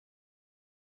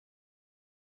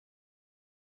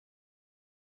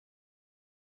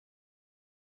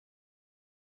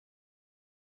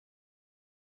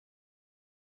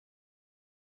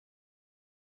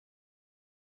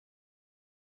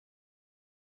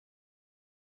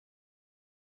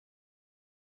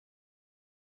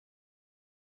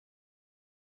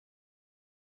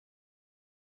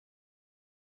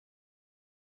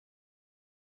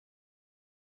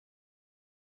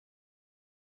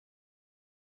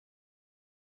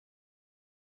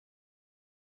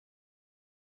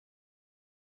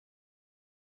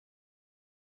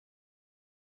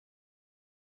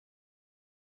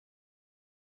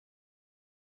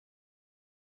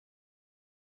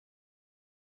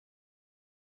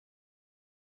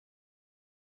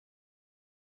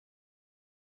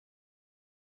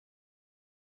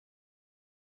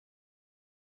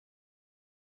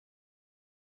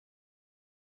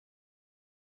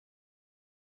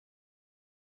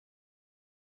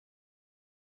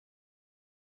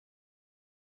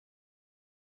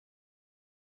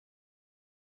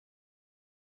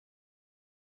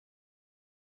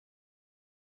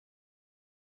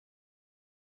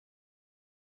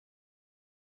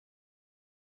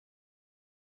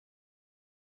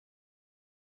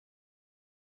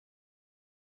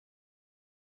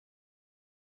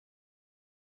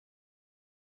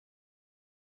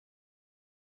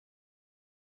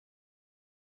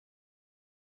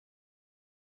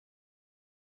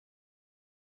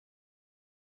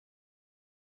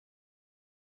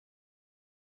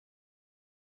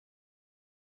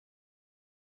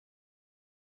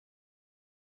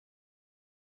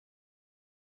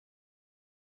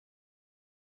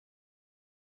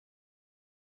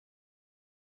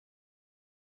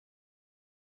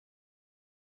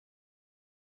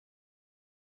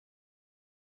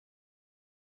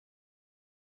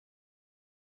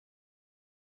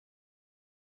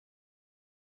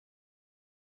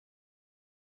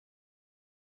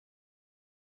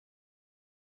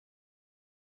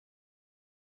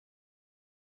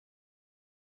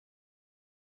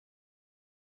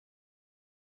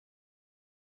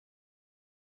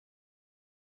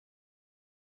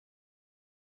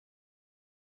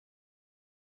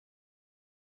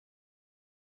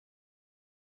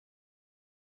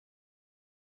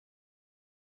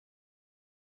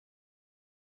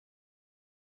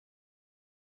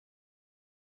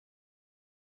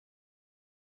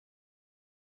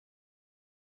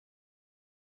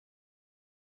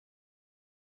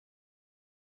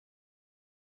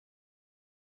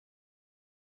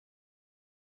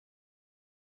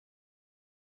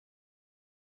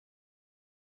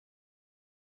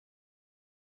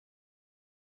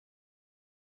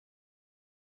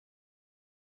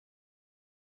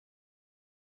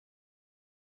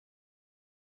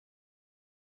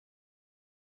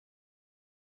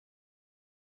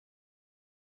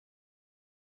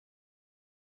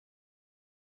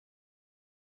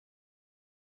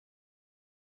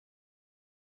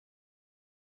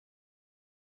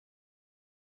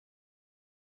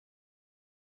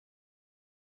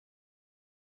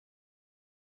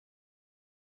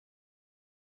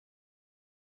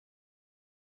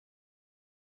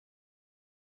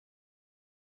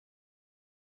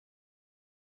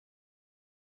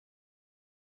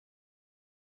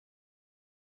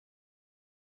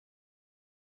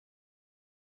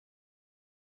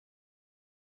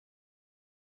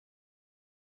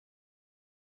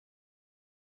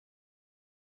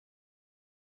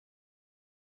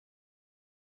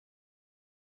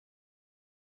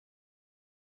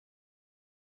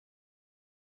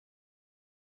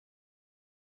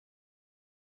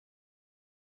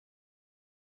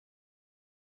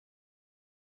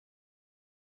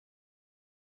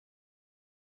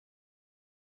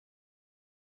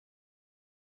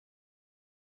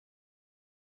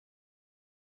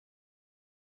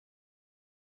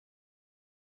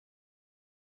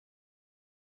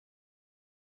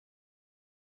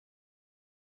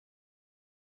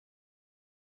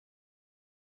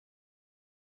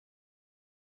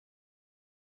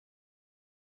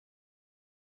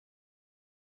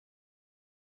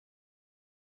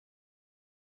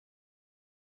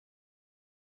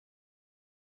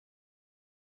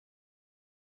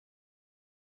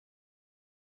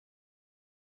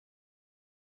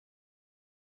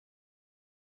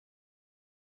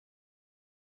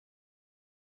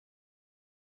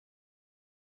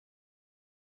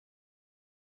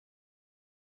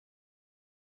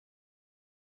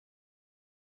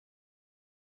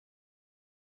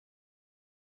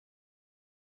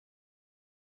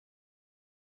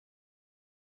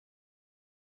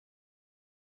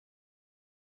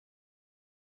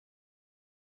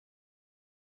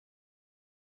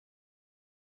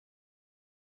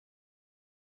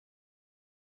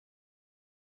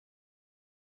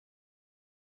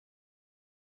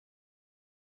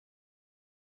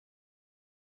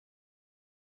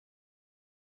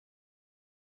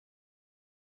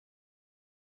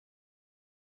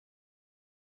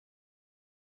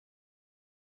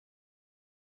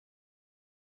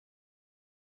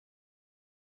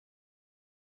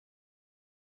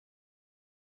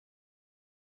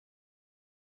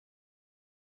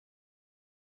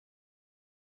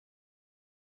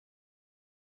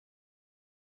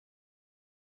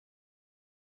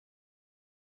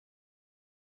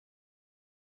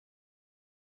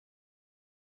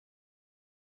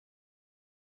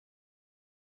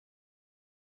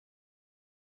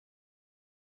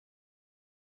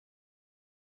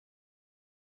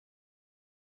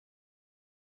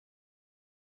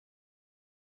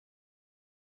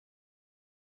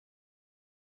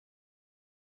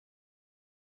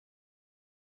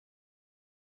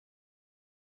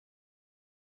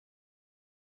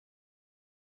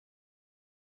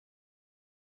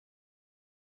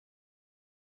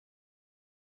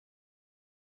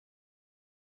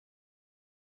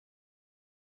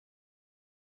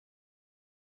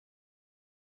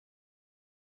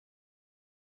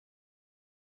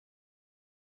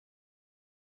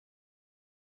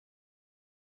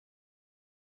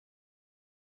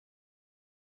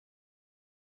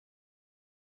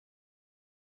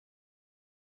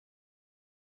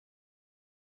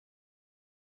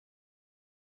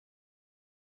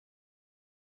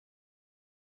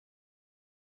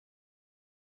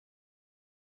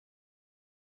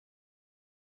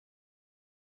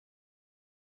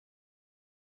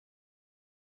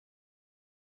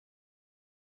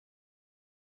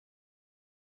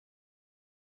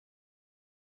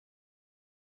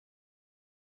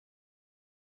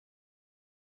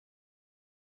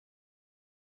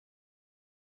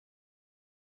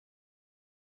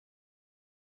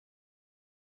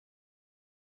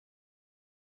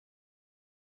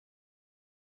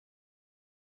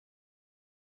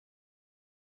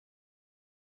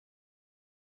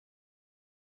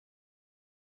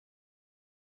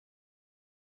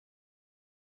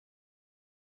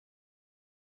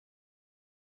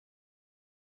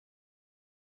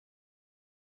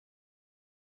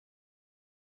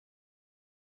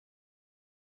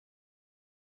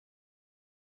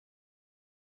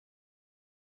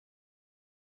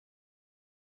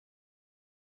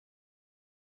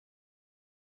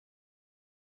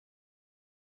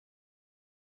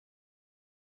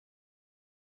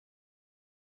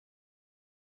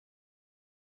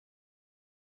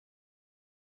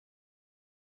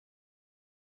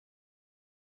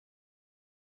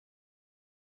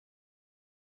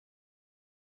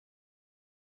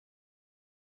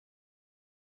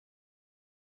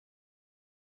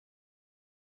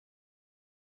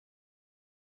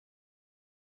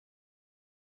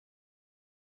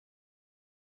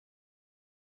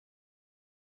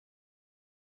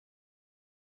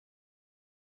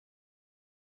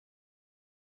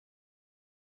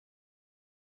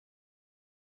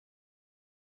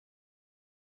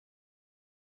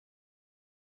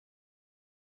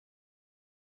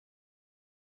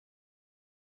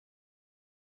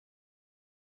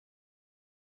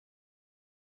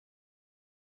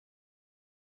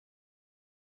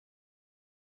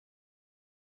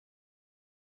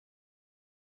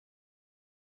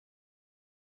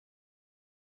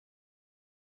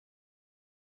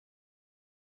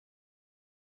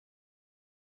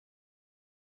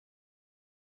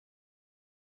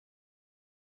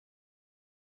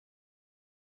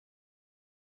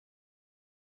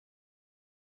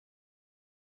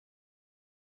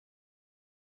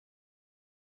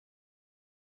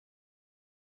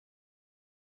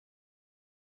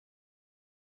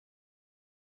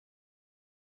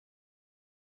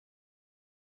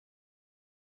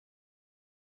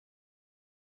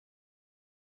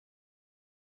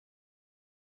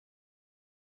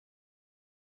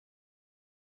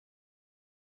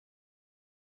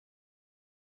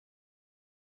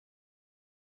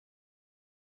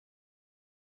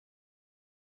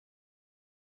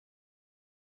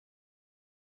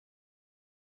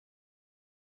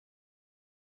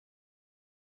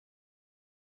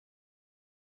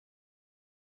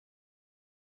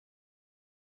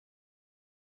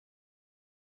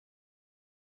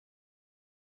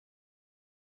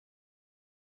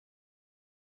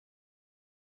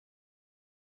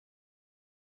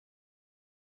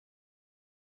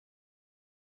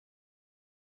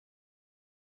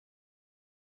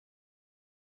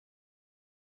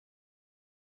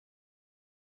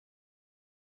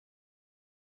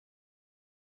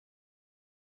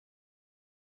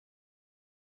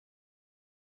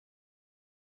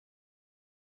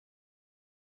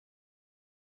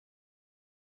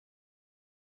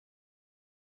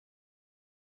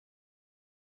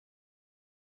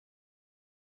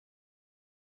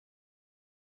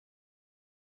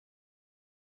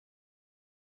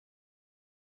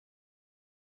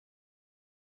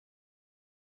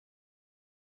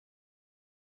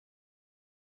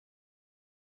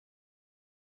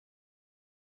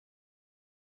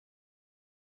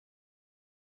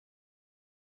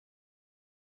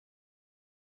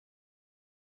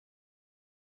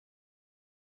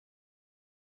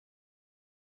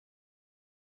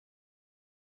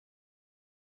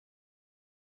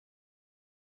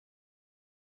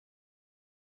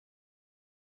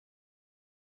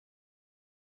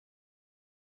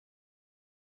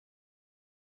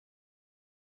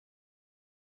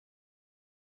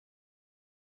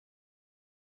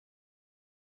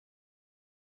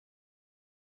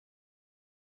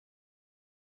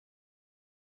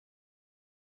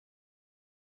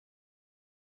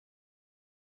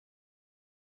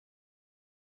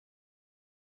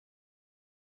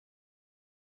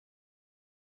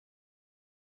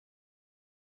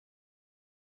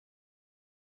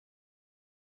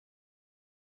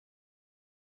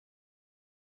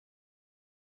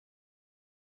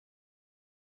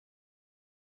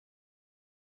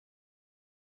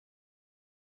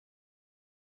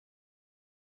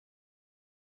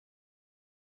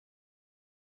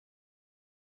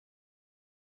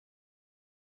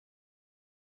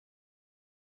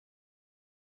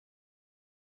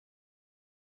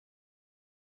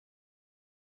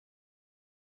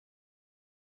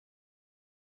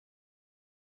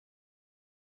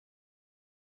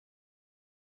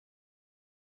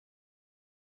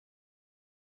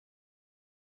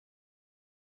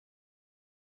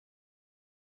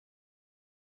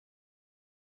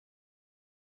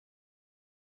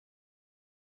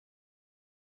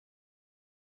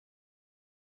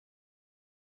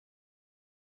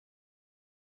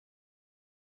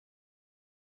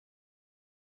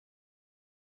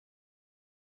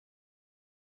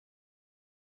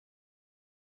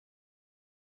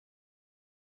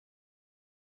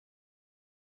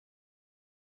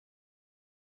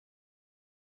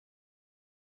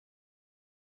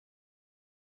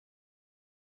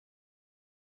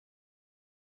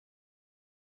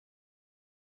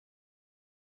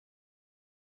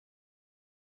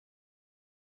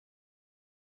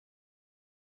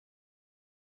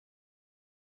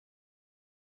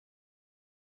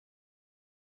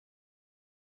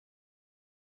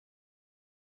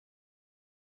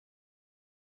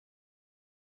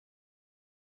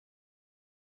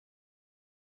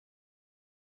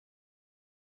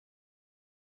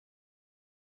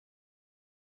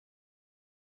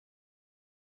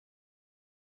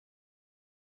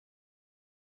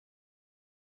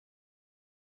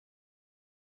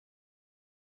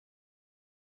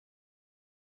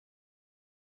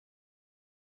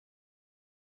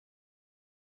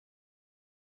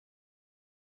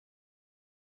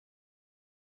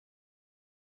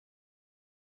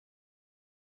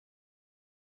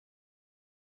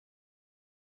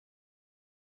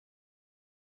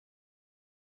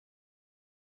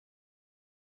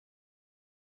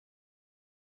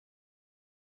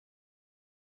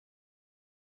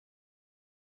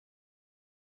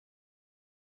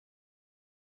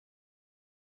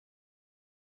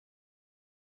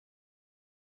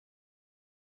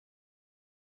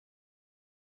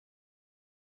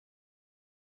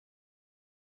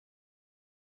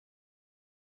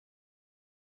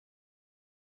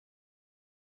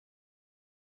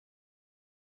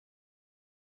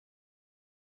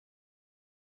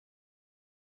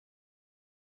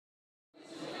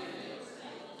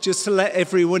Just to let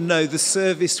everyone know, the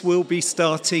service will be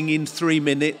starting in 3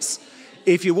 minutes.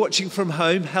 If you're watching from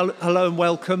home, hello and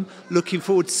welcome. Looking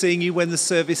forward to seeing you when the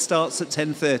service starts at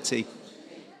 10:30.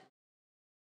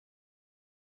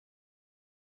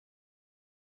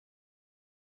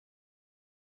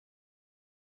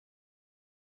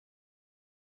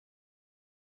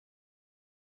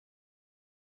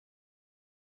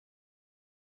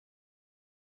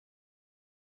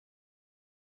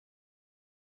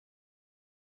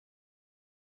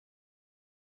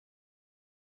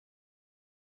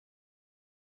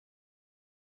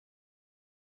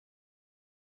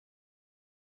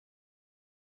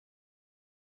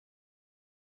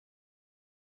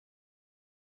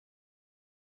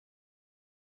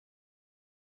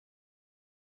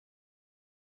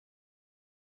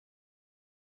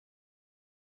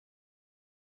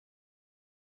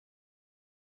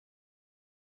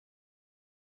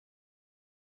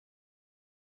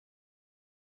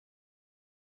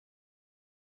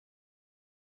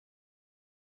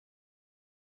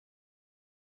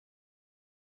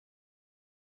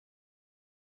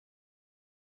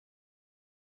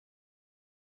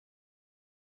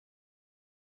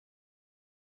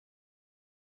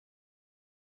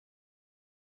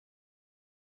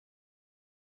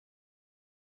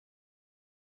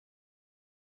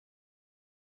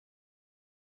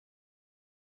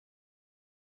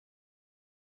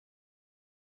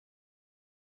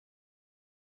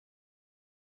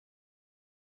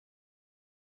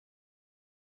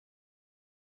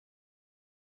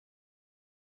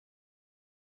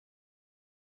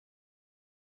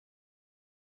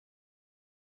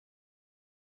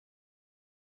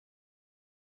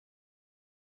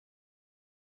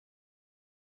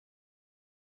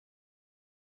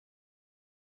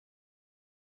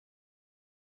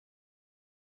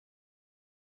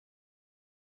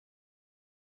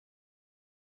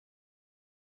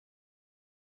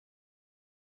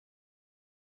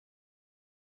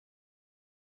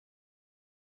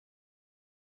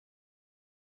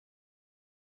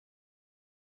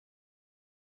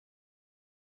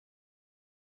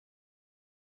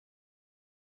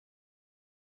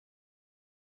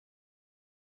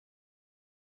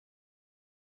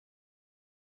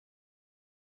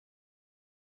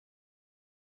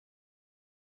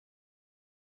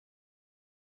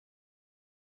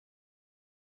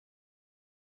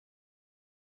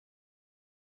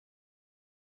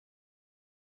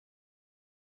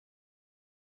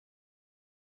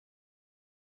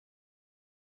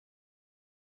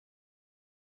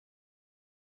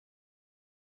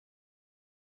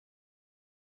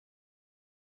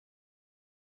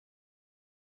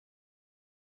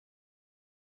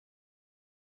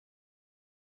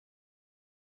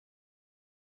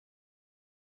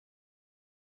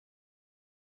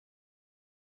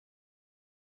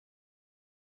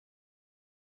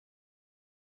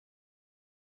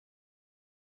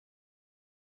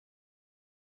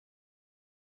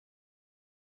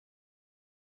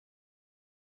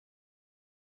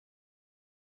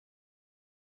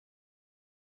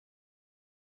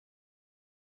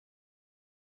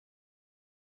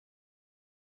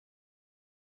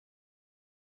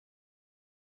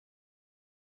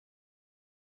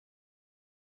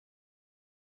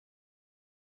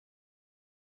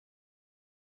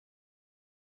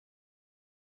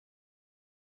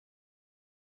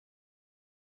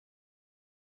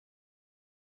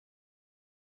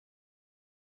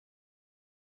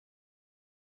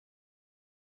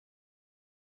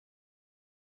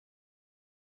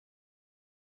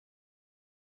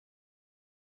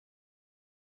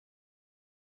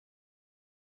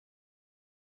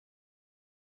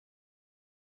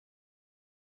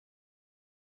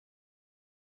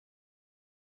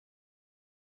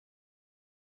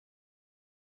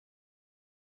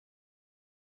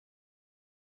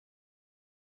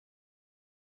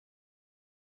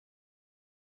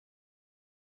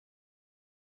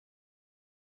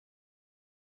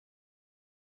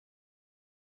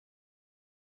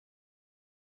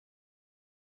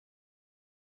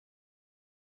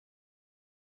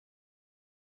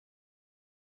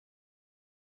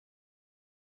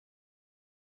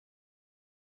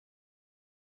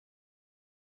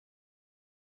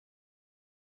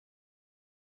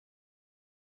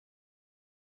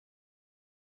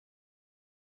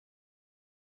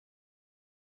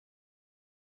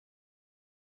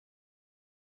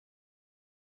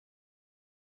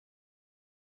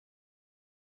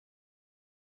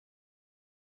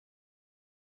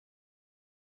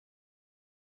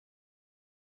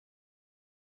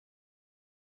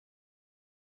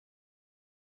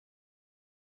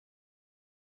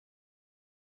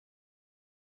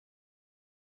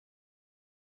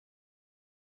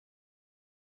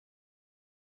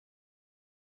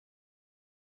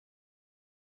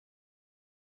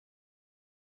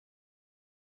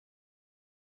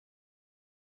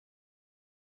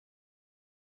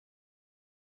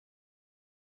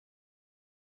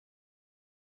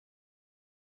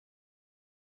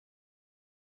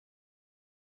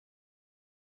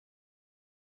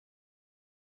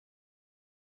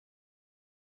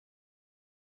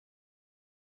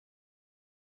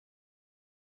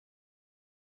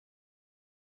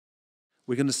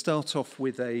 We're going to start off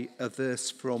with a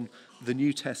verse from the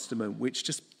New Testament, which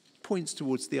just points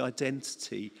towards the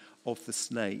identity of the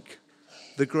snake.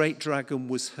 The great dragon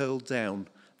was hurled down,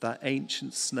 that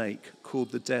ancient snake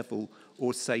called the devil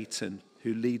or Satan,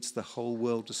 who leads the whole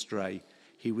world astray.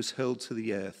 He was hurled to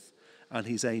the earth, and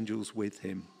his angels with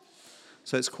him.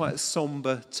 So it's quite a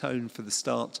somber tone for the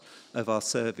start of our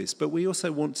service. But we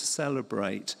also want to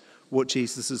celebrate what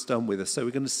Jesus has done with us. So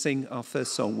we're going to sing our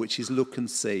first song, which is Look and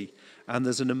See. And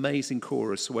there's an amazing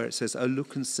chorus where it says, "Oh,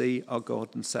 look and see our God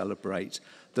and celebrate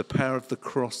the power of the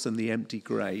cross and the empty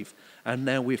grave. And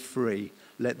now we're free.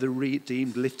 Let the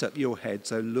redeemed lift up your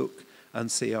heads. Oh, look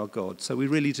and see our God." So we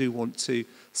really do want to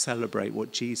celebrate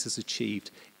what Jesus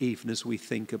achieved, even as we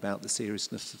think about the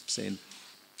seriousness of sin.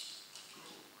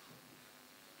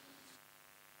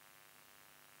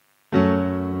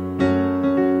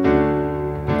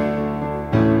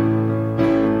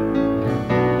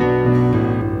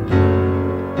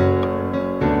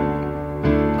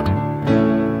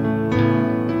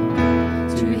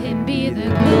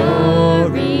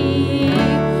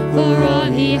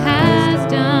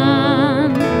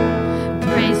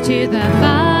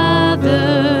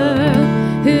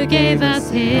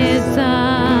 His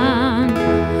Son,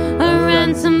 a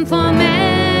ransom for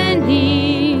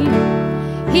many.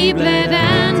 He bled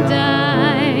and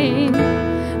died,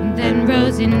 then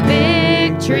rose in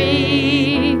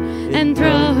victory,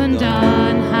 enthroned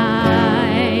on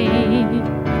high.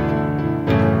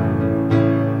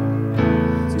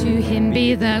 To him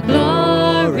be the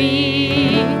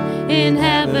glory in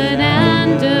heaven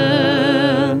and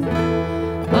earth.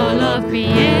 All of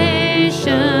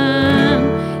creation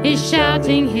is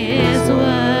shouting his word.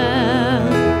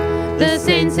 The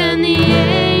saints and the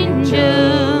angels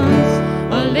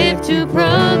all live to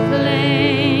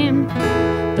proclaim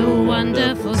the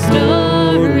wonderful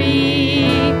story,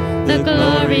 the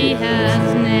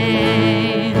glorious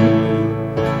name.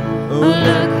 Oh,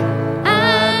 look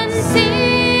and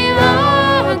see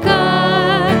our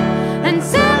God and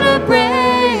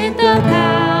celebrate the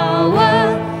power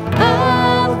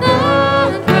of the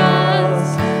cross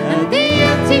and the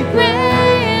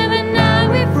grave, and now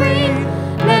we're free.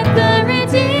 Let the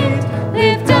redeemed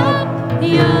lift up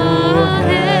your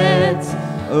heads.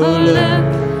 Oh, look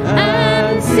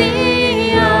and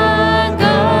see our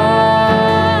God.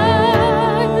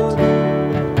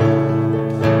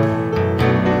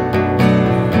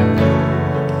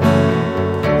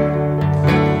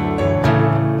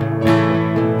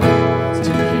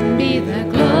 To him be the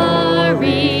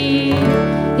glory,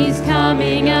 he's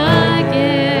coming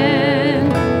again.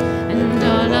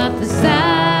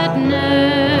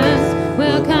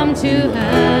 To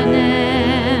an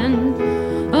end.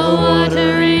 Oh, what a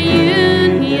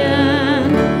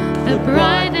reunion, the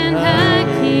bride and her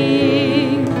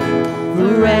king.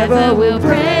 Forever we'll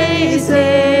praise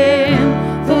him,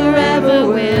 forever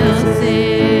we'll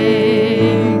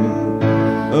sing.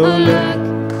 Oh,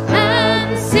 look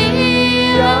and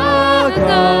see our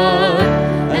God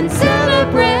and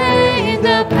celebrate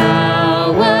the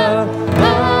power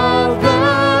of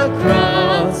the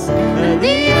cross and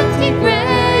the empty grave.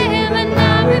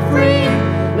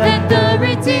 Let the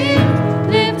redeemed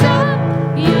lift up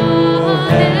your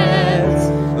heads.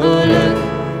 Oh, look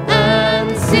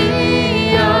and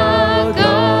see our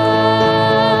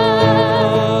God.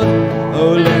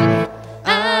 Oh, look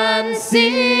and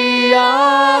see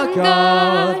our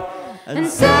God and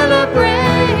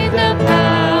celebrate the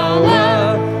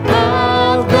power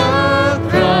of the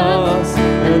cross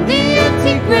and the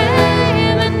empty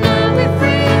grave. And now we're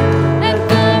free. Let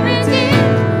the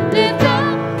redeemed lift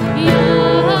up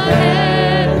your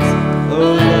heads.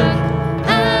 Oh, look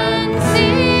and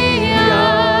see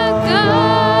our God.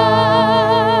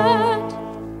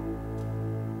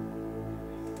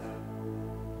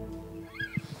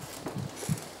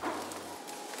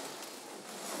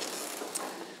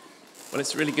 Well,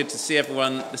 it's really good to see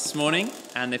everyone this morning,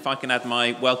 and if I can add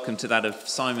my welcome to that of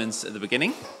Simon's at the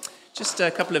beginning. Just a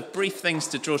couple of brief things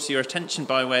to draw to your attention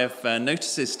by way of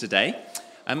notices today.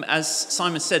 As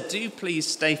Simon said, do please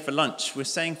stay for lunch. We're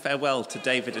saying farewell to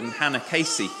David and Hannah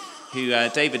Casey, who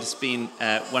David has been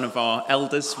one of our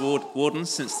elders, wardens,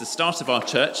 since the start of our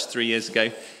church 3 years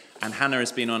ago, and Hannah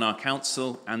has been on our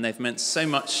council, and they've meant so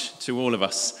much to all of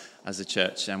us as a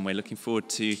church, and we're looking forward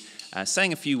to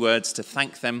saying a few words to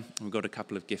thank them. We've got a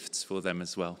couple of gifts for them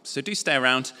as well. So do stay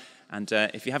around, and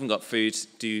if you haven't got food,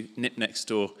 do nip next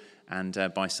door and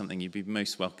buy something. You'd be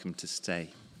most welcome to stay.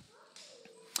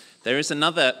 There is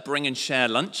another Bring and Share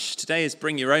lunch. Today is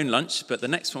Bring Your Own Lunch, but the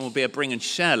next one will be a Bring and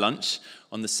Share lunch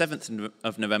on the 7th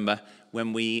of November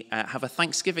when we have a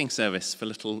Thanksgiving service for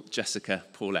little Jessica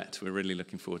Pawlett. We're really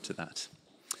looking forward to that.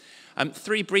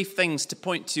 Three brief things to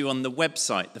point to on the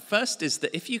website. The first is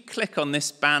that if you click on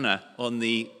this banner on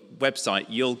the website,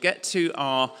 you'll get to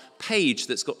our page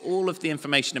that's got all of the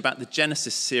information about the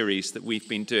Genesis series that we've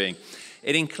been doing.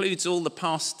 It includes all the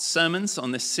past sermons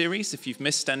on this series, if you've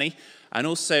missed any, and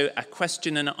also a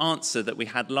question and answer that we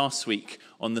had last week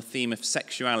on the theme of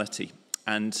sexuality,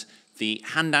 and the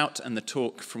handout and the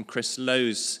talk from Chris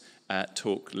Lowe's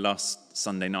talk last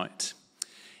Sunday night.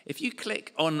 If you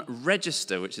click on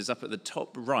register, which is up at the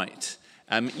top right,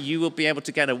 you will be able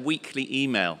to get a weekly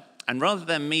email. And rather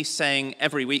than me saying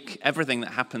every week everything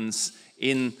that happens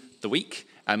in the week,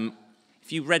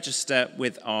 if you register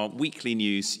with our weekly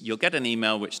news, you'll get an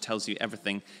email which tells you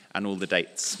everything and all the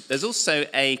dates. There's also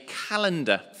a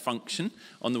calendar function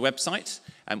on the website,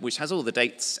 which has all the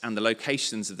dates and the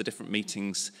locations of the different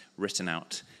meetings written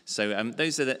out. So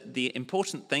those are the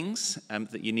important things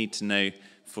that you need to know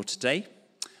for today.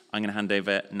 I'm going to hand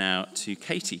over now to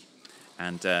Katie,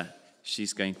 and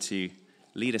she's going to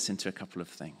lead us into a couple of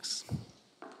things.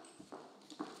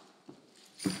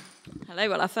 Hello,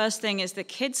 well, our first thing is the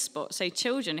kids spot. So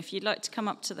children, if you'd like to come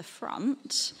up to the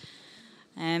front.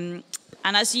 And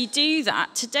as you do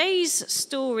that, today's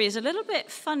story is a little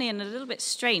bit funny and a little bit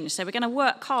strange. So we're going to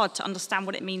work hard to understand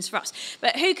what it means for us.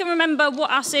 But who can remember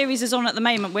what our series is on at the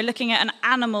moment? We're looking at an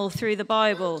animal through the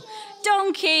Bible.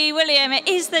 Donkey, William, it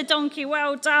is the donkey.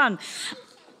 Well done.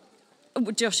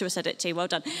 Joshua said it too, well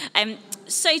done.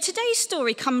 So today's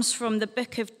story comes from the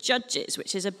book of Judges,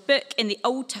 which is a book in the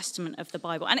Old Testament of the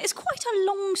Bible. And it's quite a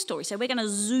long story, so we're going to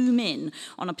zoom in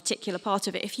on a particular part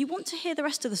of it. If you want to hear the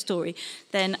rest of the story,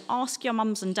 then ask your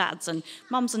mums and dads. And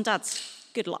mums and dads,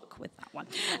 good luck with that one.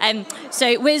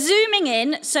 So we're zooming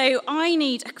in, so I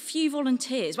need a few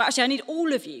volunteers. Well, actually, I need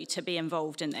all of you to be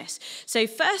involved in this. So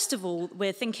first of all,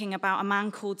 we're thinking about a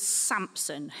man called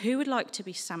Samson. Who would like to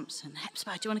be Samson?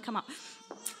 Hepzibah, do you want to come up?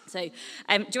 So do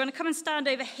you want to come and stand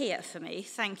over here for me?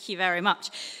 Thank you very much.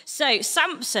 So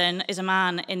Samson is a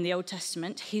man in the Old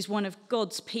Testament. He's one of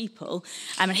God's people,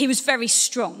 and he was very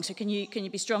strong. So can you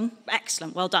be strong?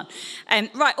 Excellent, well done.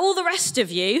 Right, all the rest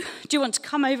of you, do you want to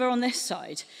come over on this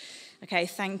side? Okay,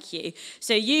 thank you.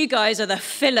 So you guys are the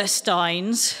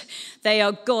Philistines. They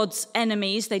are God's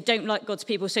enemies. They don't like God's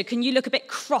people. So can you look a bit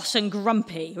cross and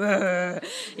grumpy?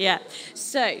 Yeah.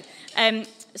 So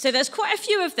there's quite a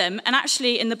few of them, and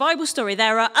actually in the Bible story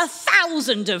there are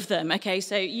 1,000 of them. Okay,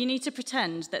 so you need to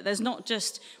pretend that there's not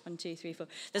just 1, 2, 3, 4.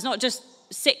 There's not just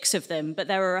 6 of them, but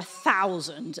there are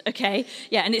 1,000. Okay,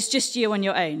 yeah, and it's just you on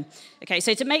your own. Okay,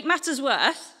 so to make matters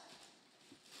worse,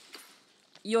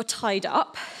 you're tied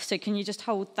up. So can you just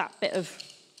hold that bit of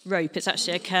rope? It's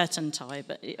actually a curtain tie,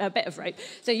 but a bit of rope.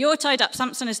 So you're tied up.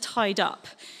 Samson is tied up.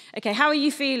 Okay, how are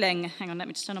you feeling? Hang on, let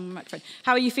me just turn on my microphone.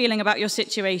 How are you feeling about your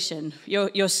situation?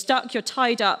 You're stuck, you're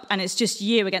tied up, and it's just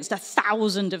you against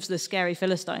 1,000 of the scary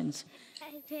Philistines.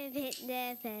 I'm a bit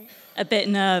nervous. A bit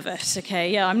nervous,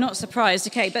 okay, yeah, I'm not surprised.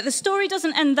 Okay, but the story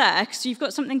doesn't end there, because you've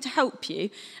got something to help you.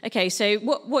 Okay, so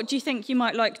what do you think you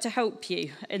might like to help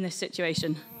you in this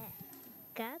situation?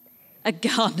 Gun? A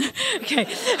gun,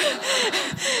 okay.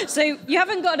 So you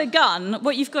haven't got a gun,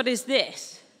 what you've got is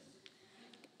this.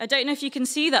 I don't know if you can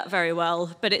see that very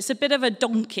well, but it's a bit of a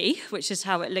donkey, which is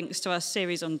how it links to our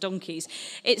series on donkeys.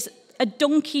 It's a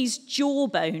donkey's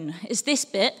jawbone. It's this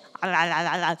bit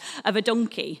of a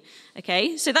donkey,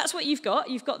 okay? So that's what you've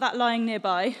got. You've got that lying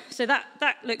nearby. So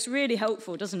that looks really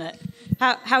helpful, doesn't it?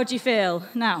 How do you feel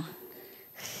now?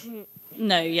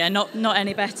 No, yeah, not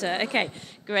any better. Okay,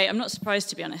 great. I'm not surprised,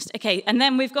 to be honest. Okay, and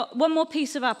then we've got one more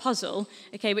piece of our puzzle,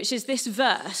 okay, which is this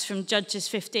verse from Judges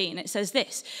 15. It says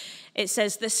this. It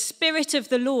says, the Spirit of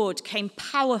the Lord came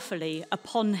powerfully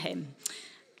upon him.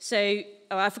 So,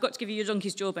 I forgot to give you your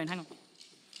donkey's jawbone. Hang on.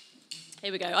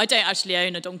 Here we go. I don't actually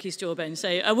own a donkey's jawbone,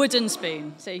 so a wooden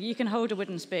spoon. So you can hold a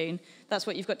wooden spoon. That's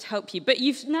what you've got to help you. But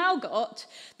you've now got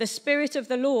the Spirit of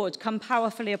the Lord come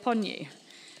powerfully upon you.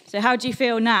 So how do you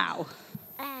feel now?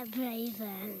 Braver.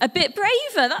 A bit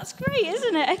braver, that's great,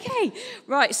 isn't it? Okay,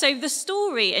 right, so the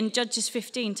story in Judges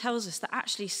 15 tells us that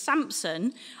actually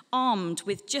Samson, armed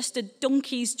with just a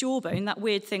donkey's jawbone, that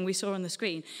weird thing we saw on the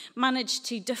screen, managed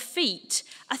to defeat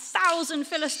 1,000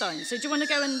 Philistines. So do you want to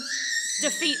go and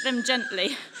defeat them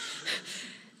gently?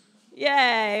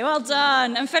 Yay, well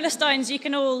done. And Philistines, you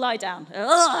can all lie down.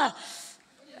 Ugh.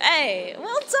 Hey,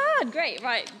 well done, great.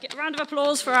 Right, get a round of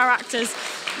applause for our actors.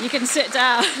 You can sit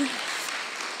down.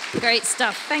 Great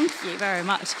stuff. Thank you very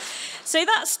much. So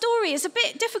that story is a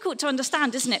bit difficult to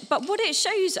understand, isn't it? But what it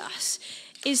shows us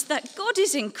is that God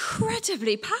is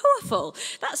incredibly powerful.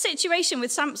 That situation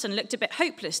with Samson looked a bit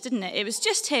hopeless, didn't it? It was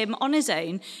just him on his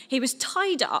own. He was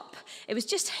tied up. It was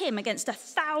just him against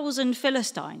 1,000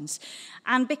 Philistines.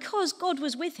 And because God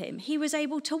was with him, he was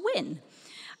able to win.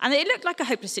 And it looked like a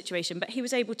hopeless situation, but he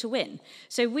was able to win.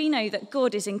 So we know that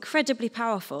God is incredibly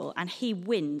powerful and he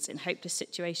wins in hopeless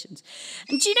situations.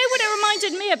 And do you know what it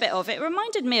reminded me a bit of? It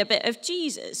reminded me a bit of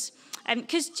Jesus.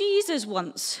 Because Jesus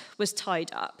once was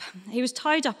tied up. He was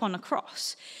tied up on a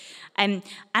cross. And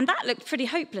that looked pretty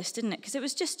hopeless, didn't it? Because it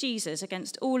was just Jesus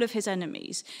against all of his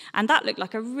enemies. And that looked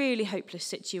like a really hopeless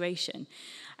situation.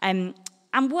 And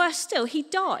worse still, he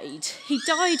died. He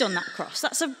died on that cross.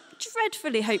 That's a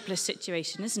dreadfully hopeless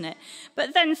situation, isn't it?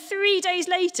 But then 3 days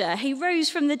later, he rose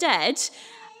from the dead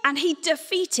and he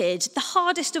defeated the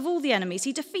hardest of all the enemies.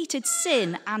 He defeated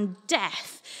sin and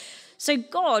death. So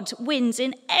God wins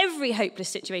in every hopeless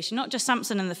situation, not just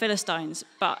Samson and the Philistines,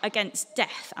 but against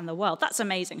death and the world. That's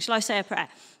amazing. Shall I say a prayer?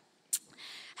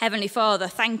 Heavenly Father,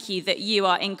 thank you that you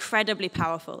are incredibly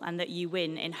powerful and that you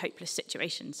win in hopeless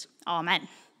situations. Amen.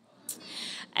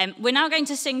 We're now going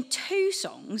to sing 2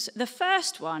 songs. The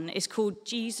first one is called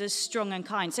Jesus Strong and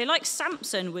Kind. So like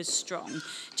Samson was strong,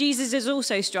 Jesus is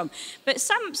also strong. But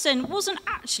Samson wasn't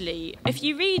actually, if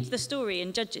you read the story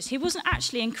in Judges, he wasn't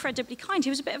actually incredibly kind. He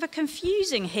was a bit of a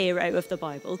confusing hero of the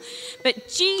Bible. But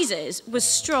Jesus was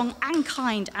strong and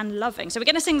kind and loving. So we're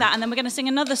going to sing that, and then we're going to sing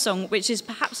another song, which is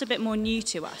perhaps a bit more new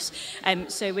to us.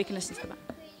 So we can listen to that.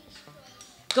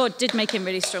 God did make him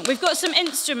really strong. We've got some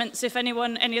instruments if any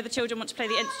other children want to play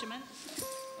the instruments.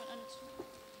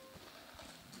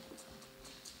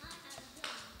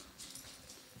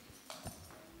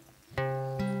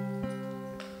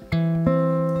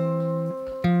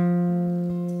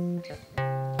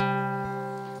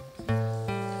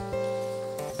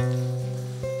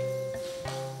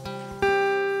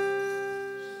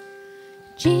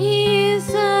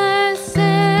 Jesus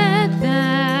said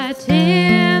that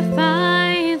if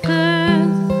I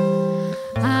thirst,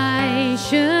 I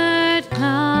should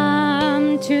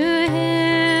come to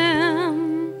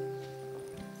him.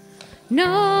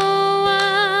 No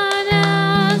one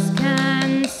else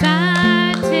can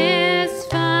satisfy.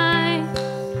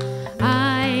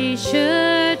 I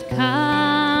should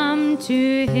come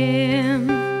to him.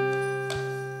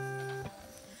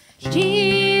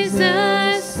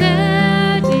 Jesus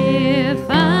said, if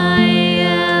I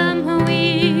am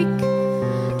weak,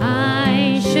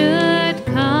 I should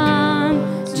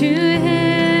come to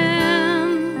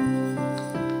him.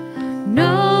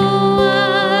 No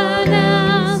one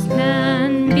else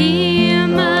can be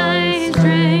my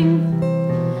strength.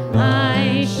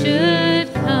 I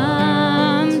should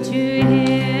come to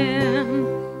him.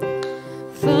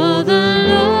 For the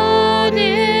Lord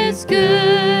is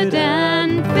good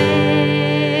and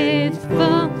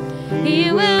faithful.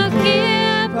 He will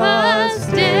keep us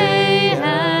day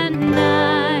and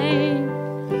night.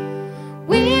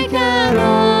 We can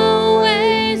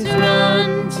always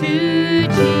run to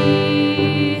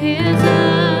Jesus,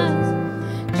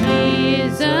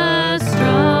 Jesus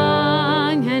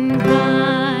strong and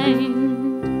kind.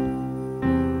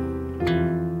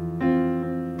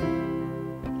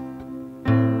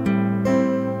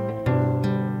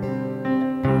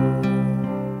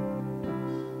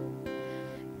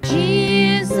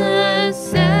 Jesus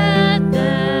said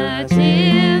that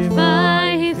if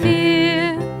I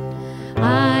fear,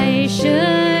 I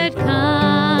should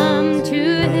come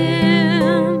to him.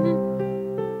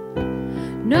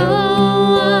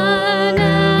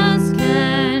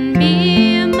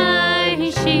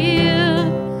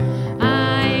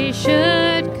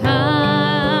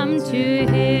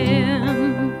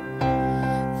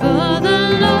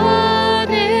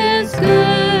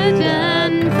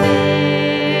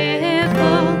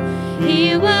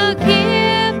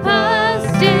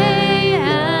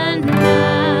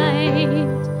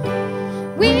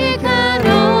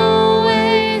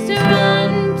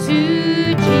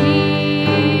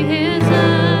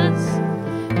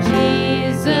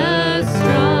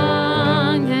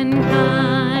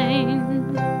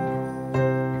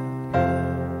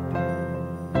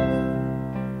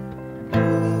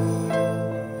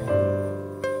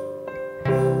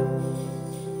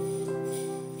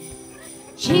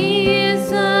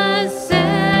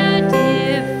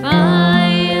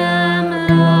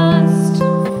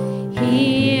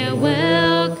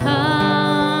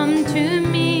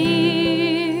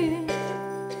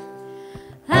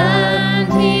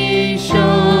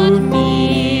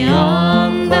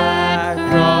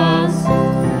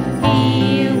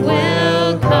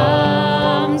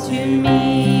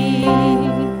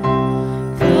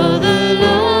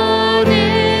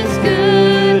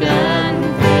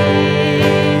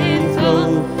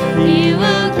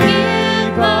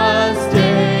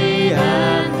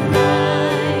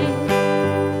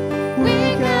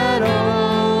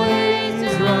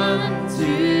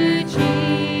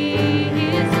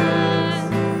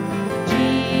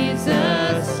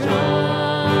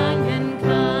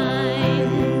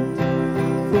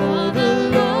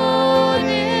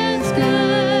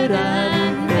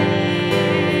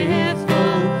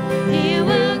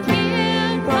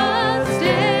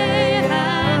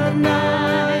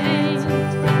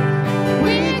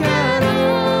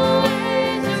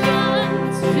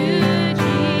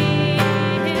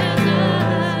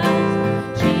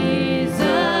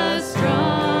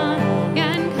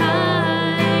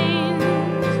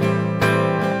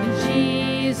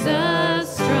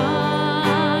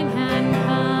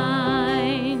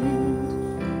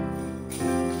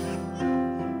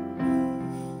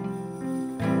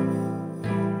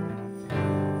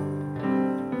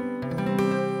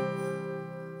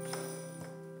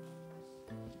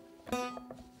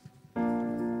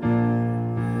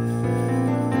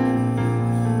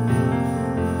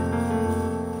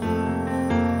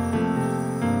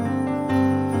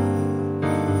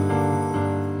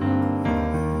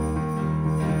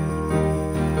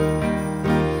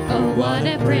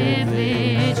 What a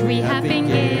privilege we have been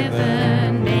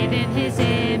given, made in his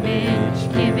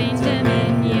image, giving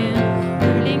dominion,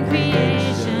 ruling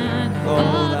creation,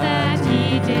 all that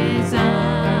he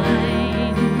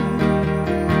designed.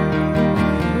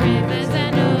 Rivers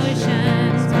and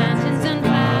oceans, mountains and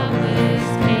flowers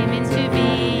came into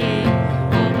being,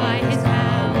 all by his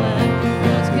power.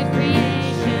 God's good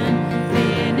creation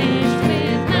finished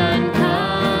with mankind.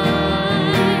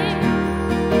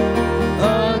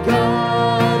 Our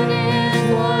God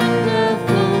is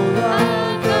wonderful,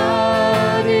 our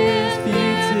God is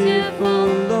beautiful,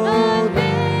 Lord,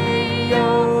 may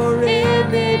your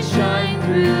image shine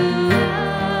through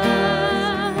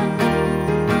us.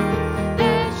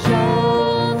 Let's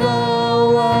show the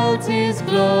world his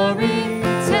glory,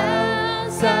 tell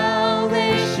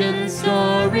salvation's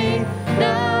story.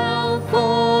 Now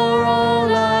for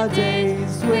all our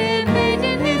days we're made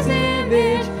in his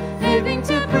image, living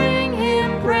to bring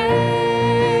him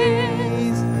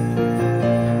praise.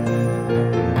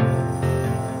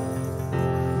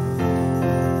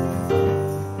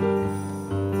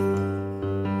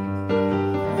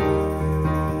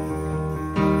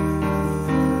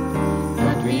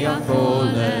 But we are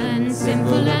fallen,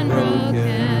 sinful and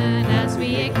broken, as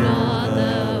we ignore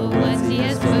the words he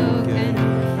has spoken.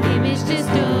 Image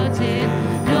distorted,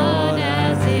 not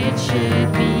as it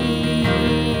should be.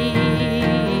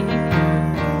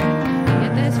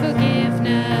 Yet there's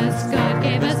forgiveness, God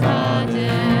gave us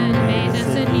pardon, made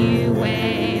us a new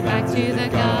way back to the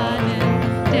garden.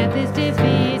 Death is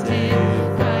defeated,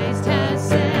 Christ has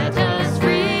set us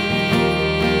free.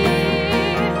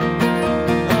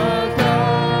 Our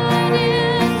God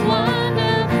is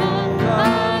wonderful,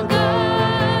 our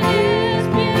God is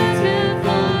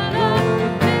beautiful,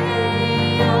 Lord,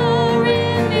 may your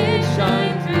image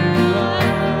shine through us.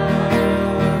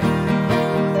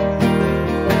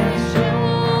 Let's show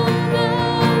the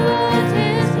world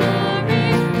his glory,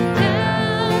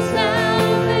 tell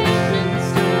salvation's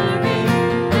story.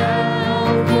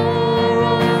 Now for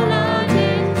all our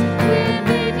days we're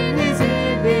made in his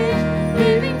image,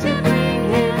 living to bring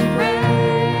him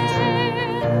praise.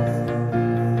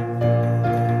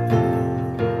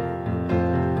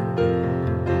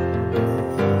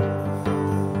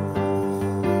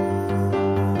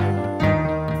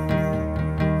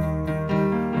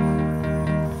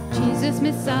 Jesus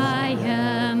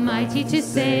Messiah, mighty to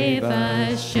save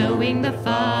us, showing the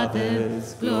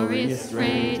Father's glorious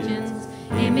radiance,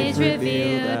 image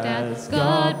revealed as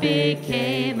God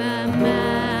became a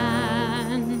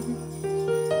man.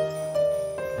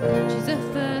 Jesus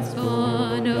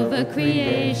firstborn over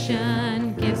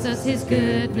creation, gives us his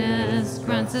goodness,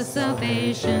 grants us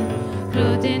salvation,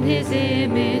 clothed in his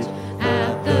image,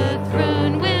 at the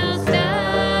throne will stand.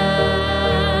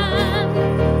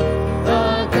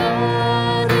 Our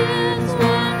God is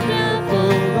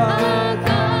wonderful, our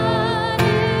God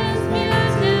is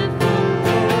beautiful,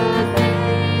 Lord,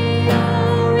 may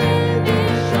your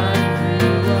image shine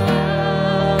through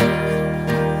us.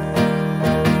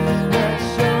 Let's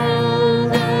show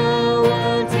the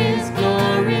world his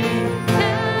glory,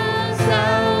 tell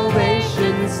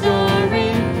salvation's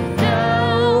story.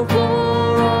 Now for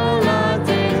all our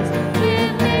days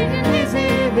we're made in his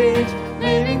image,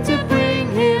 living to bring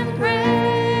him praise.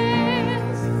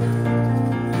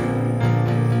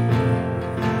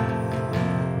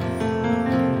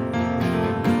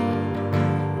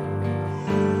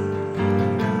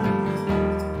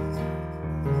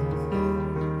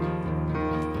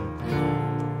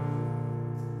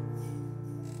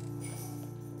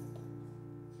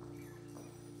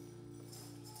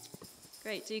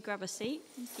 Great, do grab a seat.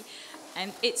 Thank you.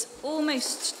 It's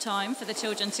almost time for the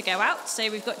children to go out.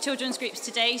 So we've got children's groups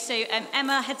today. So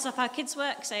Emma heads up our kids'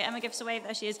 work. So Emma gives a wave,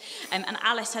 there she is. And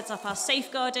Alice heads up our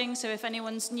safeguarding. So if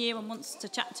anyone's new and wants to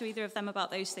chat to either of them about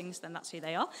those things, then that's who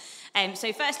they are.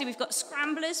 So firstly, we've got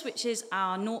Scramblers, which is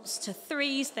our 0s to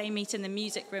 3s. They meet in the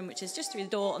music room, which is just through the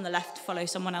door on the left, follow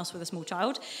someone else with a small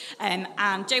child. And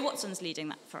Joe Watson's leading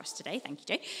that for us today. Thank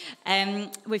you, Joe.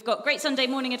 We've got Great Sunday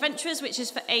Morning Adventurers, which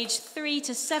is for age 3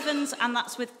 to 7s, and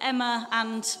that's with Emma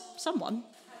and someone.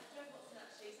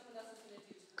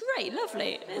 Great,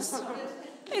 lovely.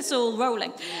 It's all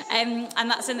rolling. And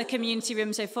that's in the community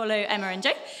room, so follow Emma and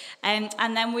Joe.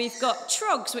 And then we've got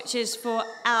Trogs, which is for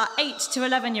our 8 to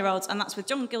 11-year-olds, and that's with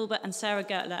John Gilbert and Sarah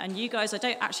Gurtler. And you guys, I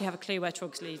don't actually have a clue where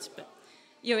Trogs leads, but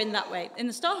you're in that way. In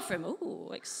the staff room.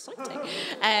 Ooh, exciting.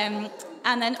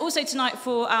 And then also tonight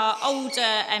for our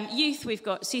older youth, we've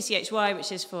got CCHY,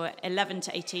 which is for 11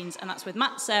 to 18s, and that's with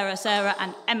Matt, Sarah,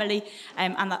 and Emily,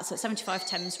 and that's at 75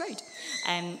 Thames Road.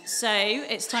 So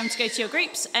it's time to go to your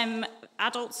groups.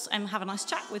 adults, have a nice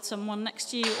chat with someone next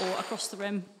to you or across the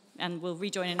room, and we'll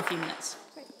rejoin in a few minutes.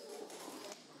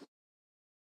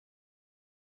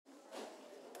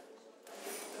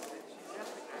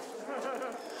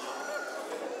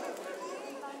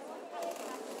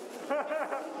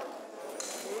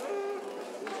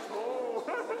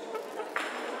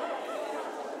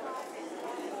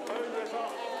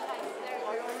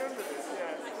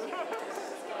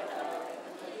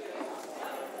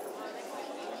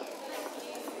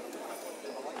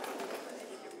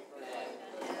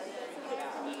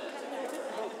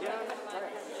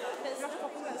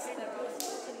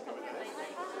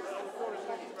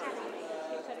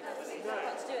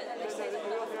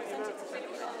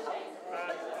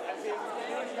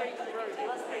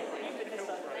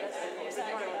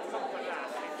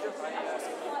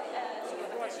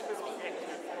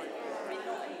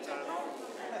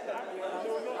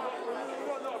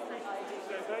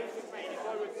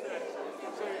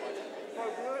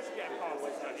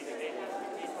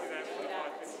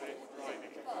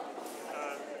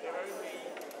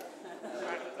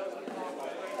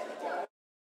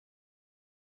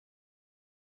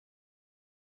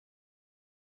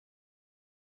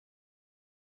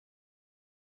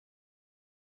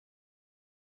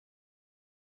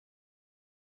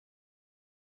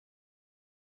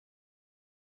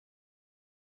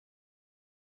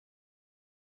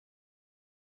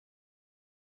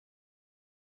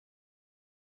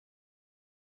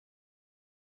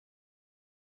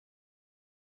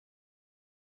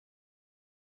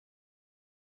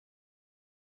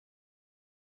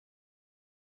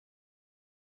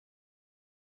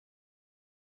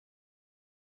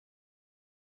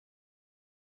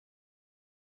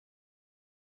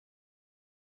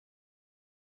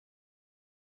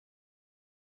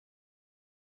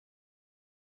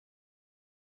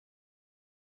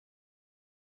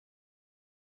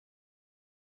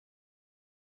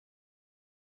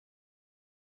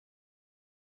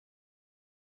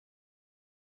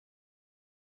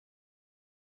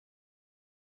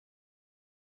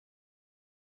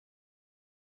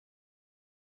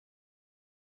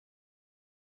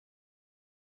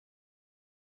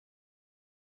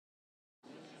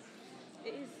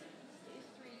 It is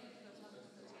 3.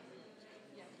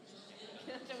 Yeah.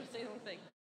 I don't want to say the wrong thing.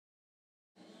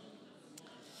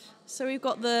 So we've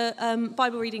got the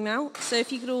Bible reading now. So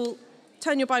if you could all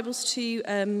turn your Bibles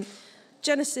to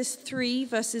Genesis 3,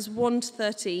 verses 1 to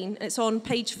 13. It's on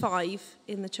page 5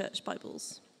 in the church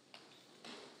Bibles.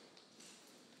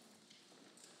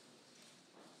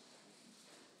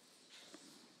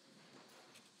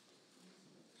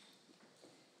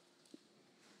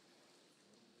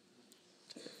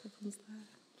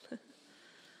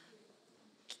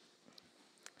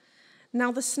 Now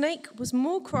the snake was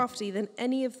more crafty than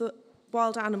any of the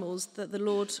wild animals that the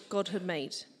Lord God had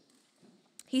made.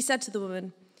 He said to the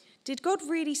woman, "Did God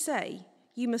really say,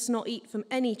 'You must not eat from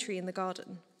any tree in the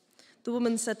garden'?" The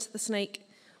woman said to the snake,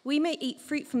 "We may eat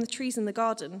fruit from the trees in the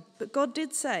garden, but God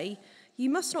did say, 'You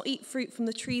must not eat fruit from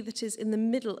the tree that is in the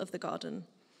middle of the garden,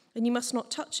 and you must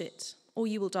not touch it, or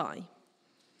you will die.'"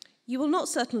 "You will not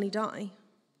certainly die,"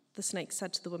 the snake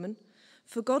said to the woman,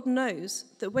 "for God knows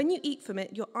that when you eat from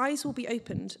it, your eyes will be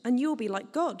opened, and you will be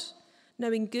like God,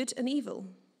 knowing good and evil."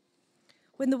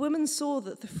 When the woman saw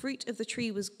that the fruit of the tree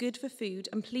was good for food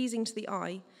and pleasing to the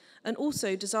eye, and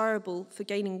also desirable for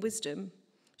gaining wisdom,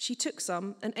 she took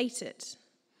some and ate it.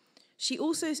 She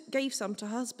also gave some to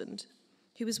her husband,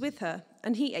 who was with her,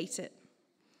 and he ate it.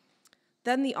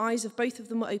 Then the eyes of both of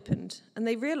them were opened, and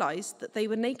they realized that they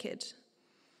were naked.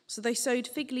 So they sewed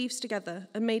fig leaves together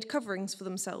and made coverings for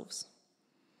themselves.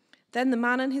 Then the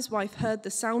man and his wife heard the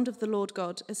sound of the Lord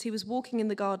God as he was walking in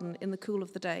the garden in the cool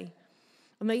of the day.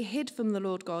 And they hid from the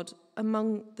Lord God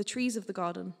among the trees of the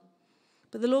garden.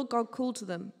 But the Lord God called to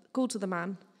the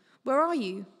man, "Where are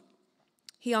you?"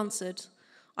 He answered,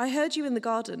 "I heard you in the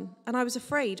garden, and I was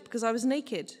afraid because I was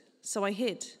naked, so I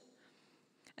hid."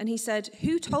 And he said,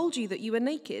 "Who told you that you were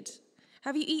naked?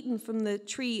 Have you eaten from the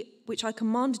tree which I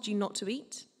commanded you not to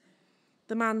eat?"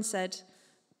 The man said,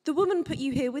 "The woman put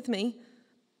you here with me.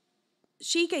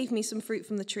 She gave me some fruit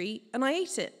from the tree, and I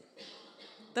ate it."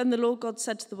 Then the Lord God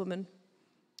said to the woman,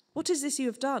 "What is this you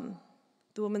have done?"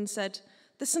 The woman said,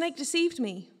 "The snake deceived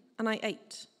me, and I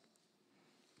ate."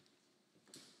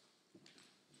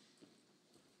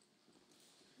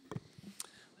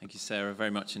 Thank you, Sarah,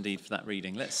 very much indeed for that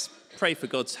reading. Let's pray for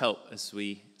God's help as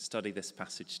we study this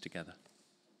passage together.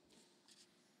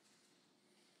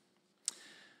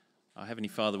 Our Heavenly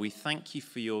Father, we thank you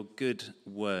for your good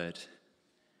word.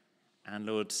 And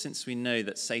Lord, since we know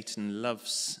that Satan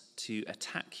loves to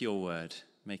attack your word,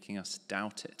 making us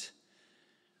doubt it,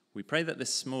 We pray that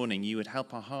this morning you would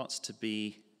help our hearts to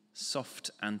be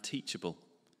soft and teachable,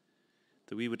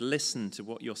 that we would listen to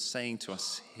what you're saying to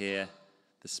us here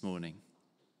this morning.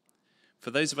 For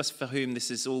those of us for whom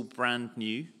this is all brand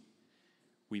new,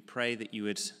 we pray that you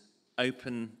would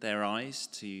open their eyes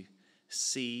to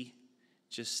see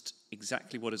just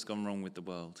exactly what has gone wrong with the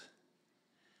world.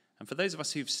 And for those of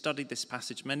us who've studied this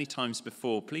passage many times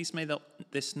before, please may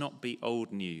this not be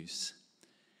old news.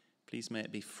 Please may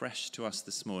it be fresh to us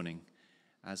this morning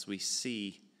as we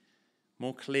see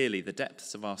more clearly the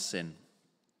depths of our sin,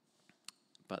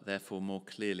 but therefore more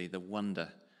clearly the wonder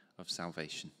of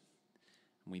salvation.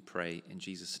 And we pray in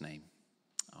Jesus' name.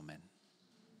 Amen.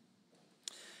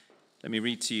 Let me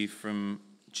read to you from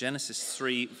Genesis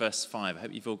 3, verse 5. I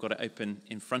hope you've all got it open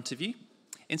in front of you.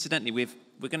 Incidentally,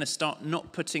 we're going to start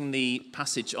not putting the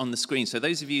passage on the screen. So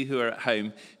those of you who are at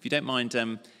home, if you don't mind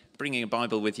bringing a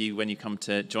Bible with you when you come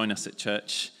to join us at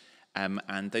church,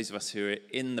 and those of us who are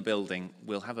in the building,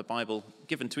 we'll have a Bible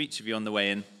given to each of you on the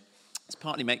way in. This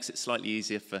partly makes it slightly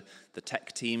easier for the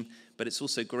tech team, but it's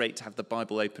also great to have the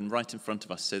Bible open right in front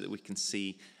of us so that we can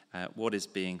see what is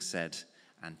being said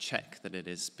and check that it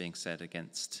is being said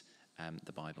against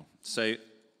the Bible. So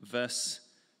verse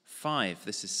 5,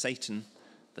 this is Satan,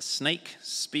 the snake,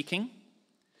 speaking.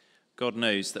 God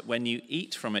knows that when you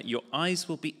eat from it, your eyes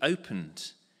will be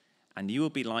opened, and you will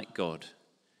be like God,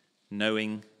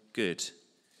 knowing good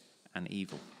and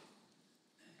evil.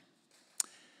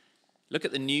 Look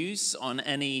at the news on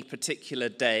any particular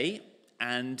day,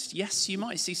 and yes, you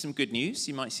might see some good news.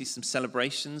 You might see some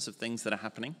celebrations of things that are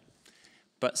happening.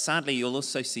 But sadly, you'll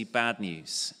also see bad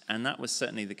news. And that was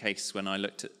certainly the case when I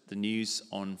looked at the news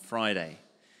on Friday.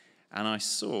 And I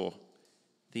saw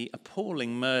the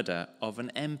appalling murder of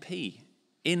an MP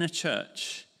in a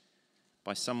church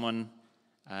by someone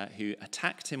who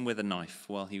attacked him with a knife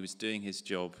while he was doing his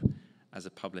job as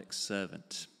a public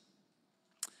servant.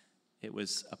 It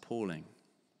was appalling.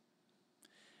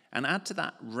 And add to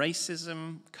that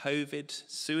racism, COVID,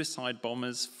 suicide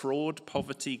bombers, fraud,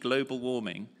 poverty, global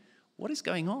warming. What is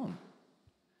going on?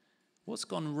 What's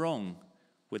gone wrong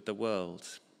with the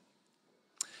world?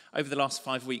 Over the last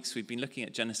 5 weeks, we've been looking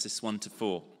at Genesis 1 to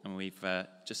 4, and we've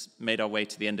just made our way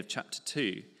to the end of chapter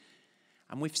 2.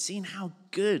 And we've seen how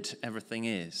good everything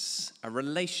is. A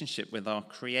relationship with our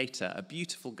Creator, a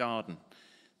beautiful garden,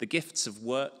 the gifts of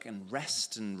work and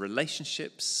rest and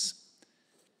relationships.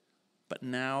 But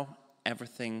now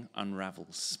everything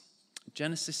unravels.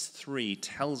 Genesis 3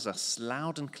 tells us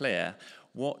loud and clear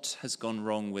what has gone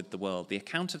wrong with the world, the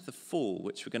account of the fall,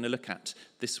 which we're going to look at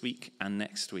this week and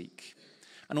next week.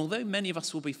 And although many of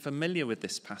us will be familiar with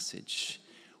this passage,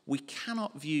 we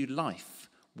cannot view life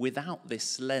without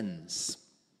this lens.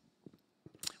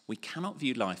 We cannot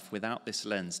view life without this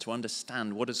lens to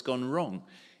understand what has gone wrong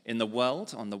in the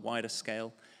world on the wider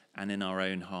scale and in our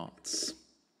own hearts.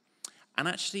 And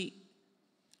actually,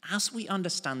 as we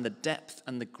understand the depth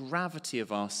and the gravity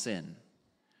of our sin,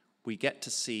 we get to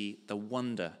see the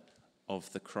wonder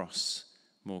of the cross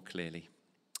more clearly.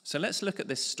 So let's look at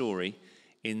this story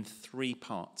in 3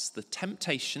 parts: the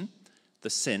temptation, the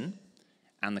sin,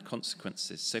 and the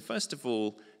consequences. So first of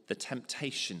all, the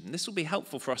temptation. This will be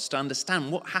helpful for us to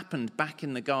understand what happened back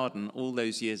in the garden all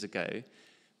those years ago,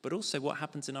 but also what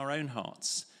happens in our own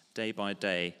hearts day by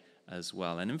day as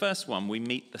well. And in verse 1, we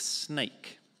meet the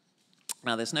snake.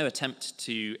 Now, there's no attempt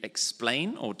to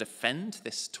explain or defend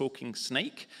this talking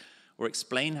snake, or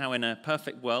explain how in a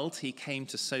perfect world he came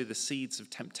to sow the seeds of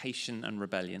temptation and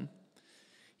rebellion.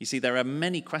 You see, there are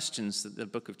many questions that the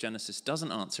book of Genesis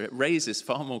doesn't answer. It raises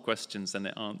far more questions than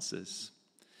it answers.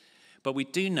 But we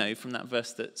do know from that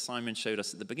verse that Simon showed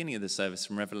us at the beginning of the service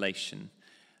from Revelation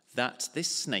that this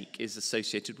snake is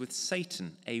associated with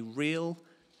Satan, a real,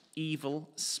 evil,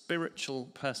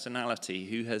 spiritual personality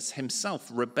who has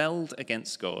himself rebelled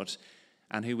against God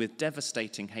and who with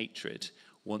devastating hatred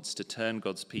wants to turn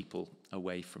God's people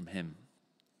away from him.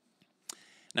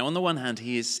 Now, on the one hand,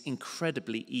 he is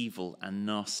incredibly evil and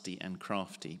nasty and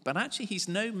crafty, but actually he's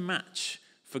no match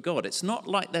for God. It's not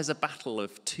like there's a battle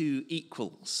of 2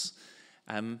 equals.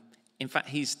 In fact,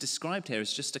 he's described here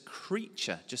as just a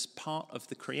creature, just part of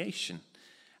the creation.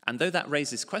 And though that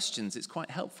raises questions, it's quite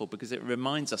helpful because it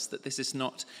reminds us that this is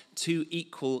not 2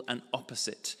 equal and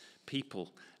opposite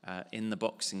people in the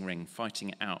boxing ring fighting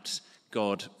it out,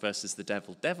 God versus the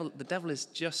devil. The devil is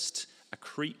just a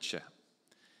creature.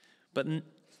 But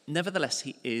nevertheless,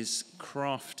 he is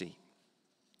crafty.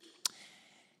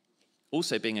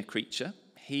 Also being a creature,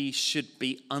 he should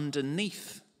be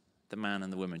underneath the man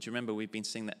and the woman. Do you remember we've been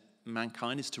seeing that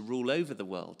mankind is to rule over the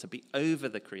world, to be over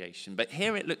the creation. But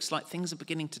here it looks like things are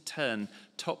beginning to turn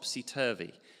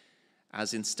topsy-turvy.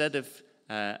 as instead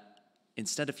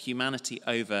of humanity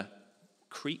over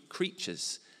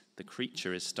creatures, the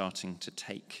creature is starting to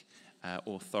take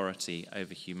authority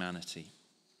over humanity.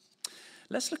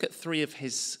 Let's look at 3 of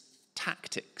his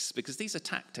tactics, because these are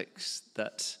tactics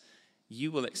that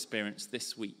you will experience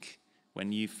this week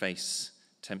when you face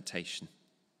temptation.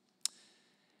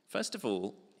 First of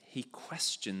all, he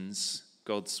questions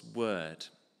God's word.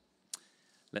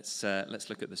 Let's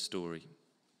look at the story.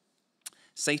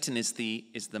 Satan is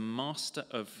the master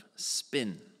of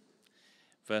spin.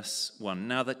 Verse 1,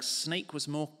 now the snake was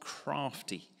more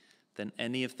crafty than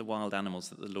any of the wild animals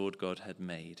that the Lord God had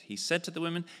made. He said to the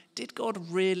woman, did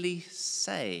God really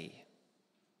say,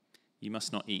 you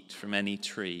must not eat from any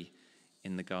tree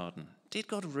in the garden? Did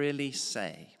God really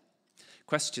say?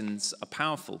 Questions are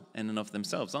powerful in and of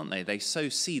themselves, aren't they? They sow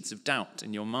seeds of doubt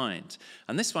in your mind.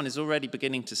 And this one is already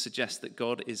beginning to suggest that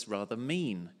God is rather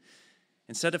mean.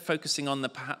 Instead of focusing on the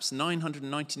perhaps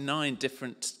 999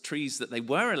 different trees that they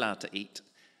were allowed to eat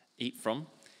from,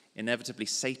 inevitably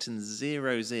Satan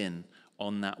zeroes in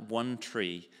on that one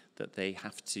tree that they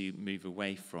have to move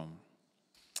away from.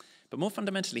 But more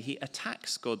fundamentally, he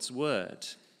attacks God's word.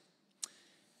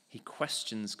 He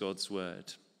questions God's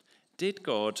word. Did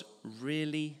God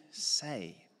really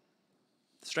say?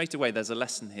 Straight away, there's a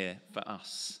lesson here for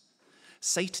us.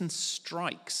 Satan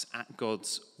strikes at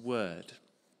God's word.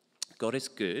 God is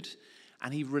good,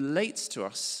 and he relates to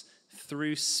us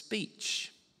through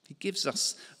speech. He gives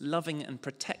us loving and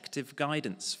protective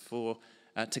guidance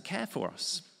to care for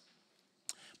us.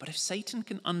 But if Satan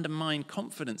can undermine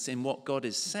confidence in what God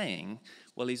is saying,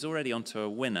 well, he's already onto a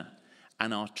winner,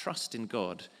 and our trust in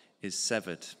God is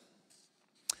severed.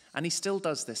 And he still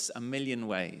does this a million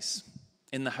ways.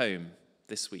 In the home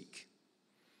this week,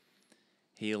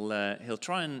 he'll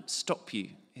try and stop you.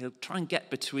 He'll try and get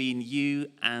between you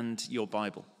and your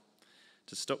Bible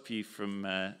to stop you from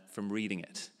reading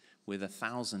it with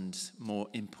 1,000 more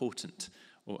important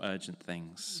or urgent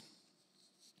things.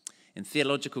 In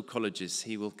theological colleges,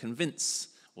 he will convince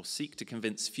or seek to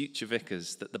convince future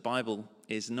vicars that the Bible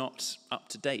is not up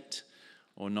to date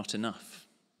or not enough.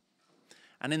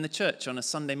 And in the church on a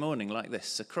Sunday morning like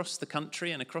this, across the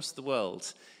country and across the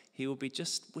world, he will be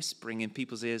just whispering in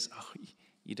people's ears, oh,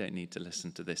 you don't need to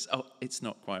listen to this. Oh, it's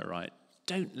not quite right.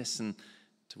 Don't listen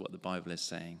to what the Bible is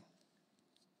saying.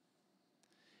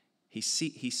 He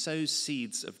sows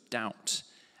seeds of doubt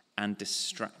and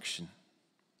distraction.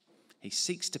 He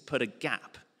seeks to put a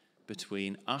gap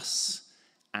between us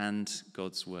and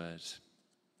God's word.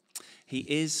 He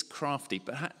is crafty,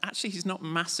 but actually he's not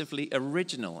massively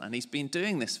original, and he's been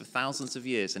doing this for thousands of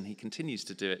years, and he continues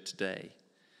to do it today.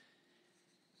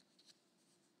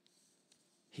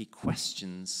 He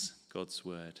questions God's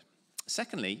word.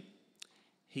 Secondly,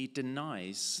 he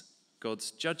denies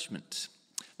God's judgment.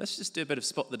 Let's just do a bit of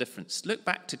spot the difference. Look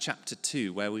back to chapter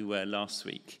 2, where we were last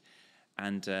week,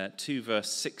 and 2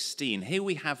 verse 16. Here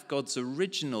we have God's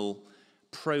original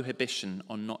prohibition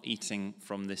on not eating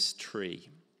from this tree.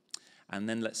 And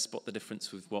then let's spot the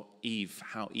difference with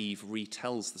how Eve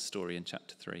retells the story in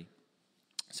chapter 3.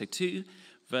 So 2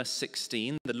 verse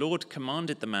 16, the Lord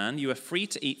commanded the man, you are free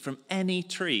to eat from any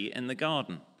tree in the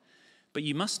garden, but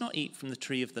you must not eat from the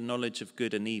tree of the knowledge of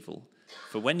good and evil,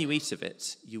 for when you eat of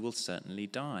it, you will certainly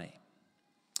die.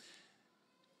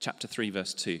 Chapter 3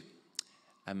 verse 2.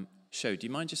 Do you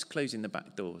mind just closing the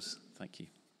back doors? Thank you.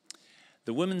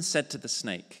 The woman said to the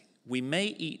snake, we may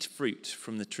eat fruit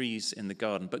from the trees in the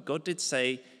garden, but God did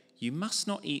say, you must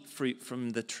not eat fruit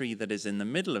from the tree that is in the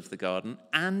middle of the garden,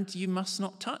 and you must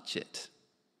not touch it,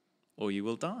 or you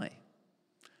will die.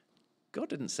 God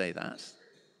didn't say that.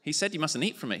 He said you mustn't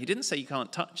eat from it. He didn't say you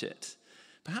can't touch it.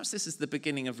 Perhaps this is the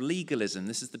beginning of legalism.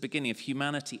 This is the beginning of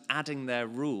humanity adding their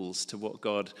rules to what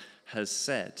God has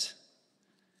said.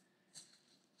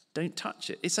 Don't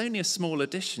touch it. It's only a small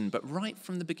addition, but right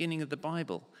from the beginning of the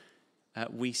Bible,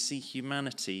 we see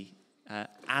humanity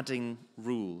adding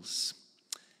rules.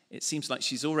 It seems like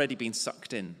she's already been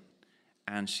sucked in,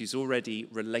 and she's already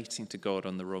relating to God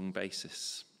on the wrong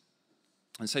basis.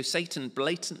 And so Satan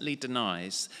blatantly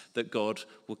denies that God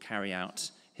will carry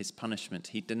out his punishment.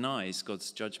 He denies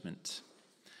God's judgment.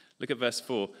 Look at verse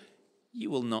 4. You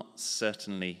will not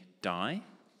certainly die,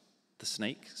 the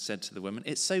snake said to the woman.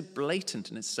 It's so blatant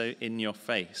and it's so in your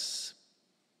face.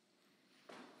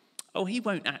 Oh, he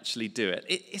won't actually do it.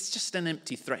 It's just an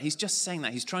empty threat. He's just saying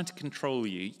that. He's trying to control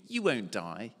you. You won't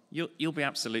die. You'll be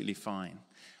absolutely fine.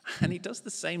 And he does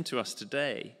the same to us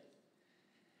today.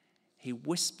 He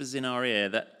whispers in our ear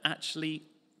that actually,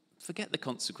 forget the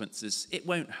consequences. It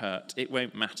won't hurt. It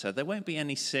won't matter. There won't be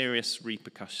any serious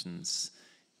repercussions.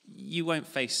 You won't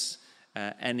face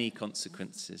any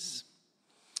consequences.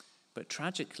 But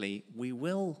tragically, we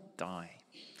will die.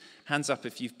 Hands up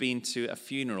if you've been to a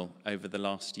funeral over the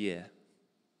last year.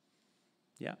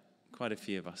 Yeah, quite a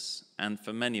few of us. And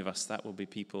for many of us, that will be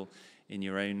people in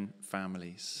your own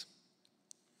families.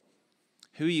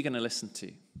 Who are you going to listen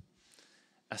to?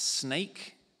 A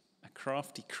snake, a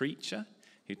crafty creature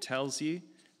who tells you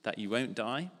that you won't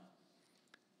die?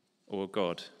 Or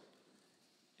God,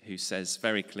 who says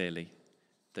very clearly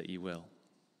that you will?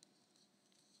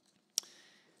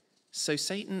 So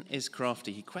Satan is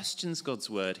crafty. He questions God's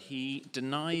word. He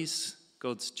denies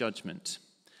God's judgment.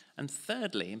 And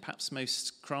thirdly, and perhaps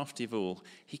most crafty of all,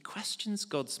 he questions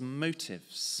God's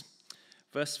motives.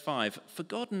 Verse 5, "For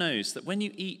God knows that when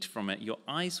you eat from it, your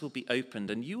eyes will be opened,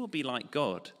 and you will be like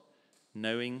God,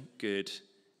 knowing good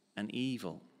and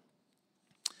evil."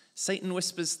 Satan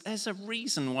whispers, there's a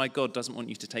reason why God doesn't want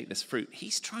you to take this fruit.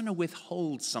 He's trying to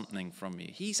withhold something from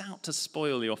you. He's out to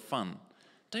spoil your fun.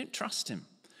 Don't trust him.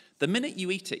 The minute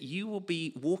you eat it, you will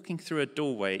be walking through a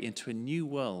doorway into a new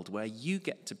world where you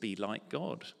get to be like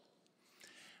God.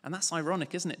 And that's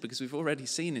ironic, isn't it? Because we've already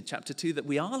seen in chapter 2 that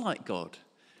we are like God.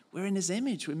 We're in his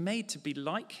image. We're made to be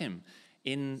like him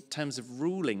in terms of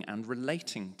ruling and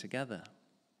relating together.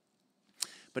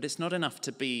 But it's not enough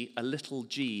to be a little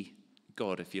g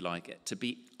God, if you like it, to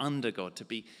be under God, to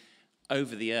be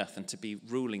over the earth and to be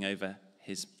ruling over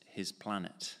his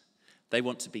planet. They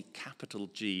want to be capital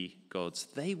G gods.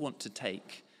 They want to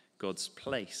take God's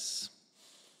place.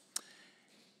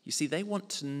 You see, they want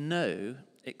to know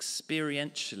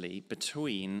experientially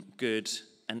between good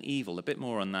and evil. A bit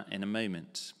more on that in a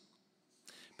moment.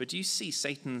 But do you see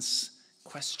Satan's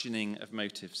questioning of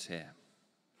motives here?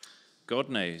 God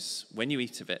knows when you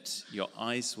eat of it, your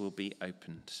eyes will be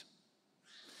opened.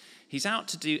 He's out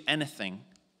to do anything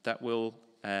that will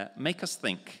make us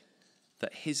think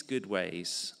that his good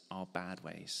ways are bad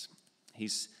ways.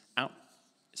 He's out.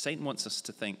 Satan wants us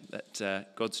to think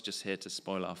that God's just here to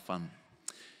spoil our fun.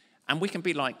 And we can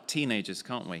be like teenagers,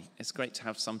 can't we? It's great to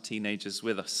have some teenagers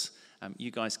with us.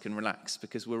 You guys can relax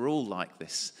because we're all like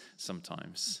this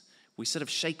sometimes. We sort of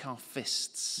shake our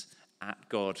fists at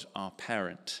God, our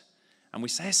parent, and we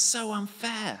say, it's so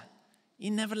unfair.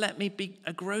 You never let me be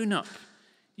a grown-up.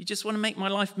 You just want to make my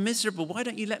life miserable. Why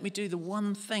don't you let me do the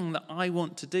one thing that I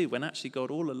want to do when actually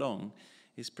God all along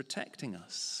is protecting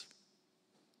us?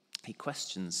 He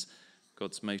questions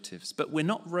God's motives. But we're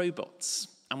not robots,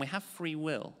 and we have free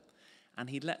will, and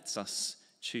he lets us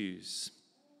choose.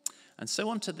 And so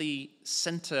on to the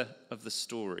center of the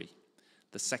story,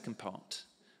 the second part,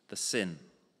 the sin.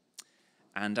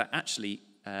 And actually,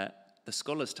 the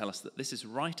scholars tell us that this is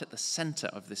right at the center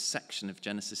of this section of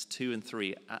Genesis 2 and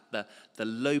 3, at the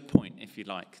low point, if you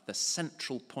like, the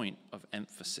central point of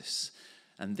emphasis.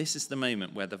 And this is the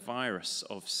moment where the virus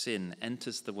of sin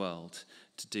enters the world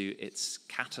to do its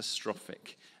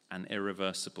catastrophic and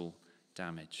irreversible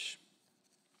damage.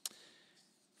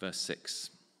 Verse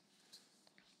 6.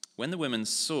 When the woman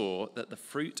saw that the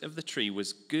fruit of the tree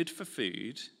was good for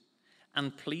food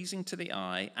and pleasing to the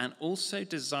eye, and also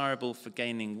desirable for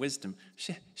gaining wisdom.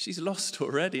 She's lost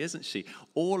already, isn't she?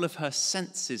 All of her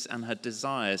senses and her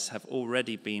desires have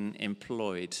already been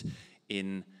employed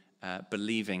in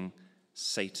believing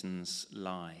Satan's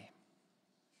lie.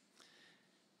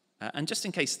 And just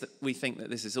in case that we think that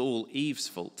this is all Eve's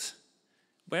fault,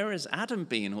 where has Adam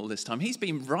been all this time? He's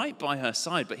been right by her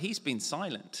side, but he's been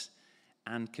silent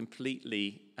and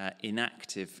completely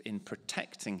inactive in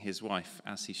protecting his wife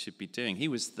as he should be doing. He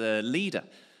was the leader,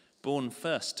 born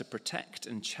first to protect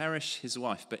and cherish his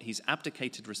wife, but he's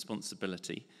abdicated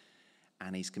responsibility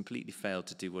and he's completely failed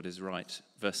to do what is right.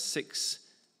 Verse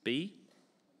 6b.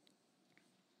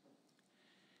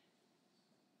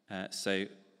 So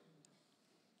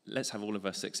let's have all of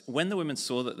verse 6. When the woman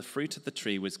saw that the fruit of the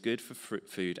tree was good for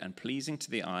food and pleasing to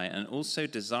the eye and also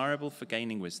desirable for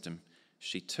gaining wisdom,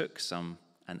 she took some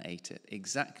and ate it.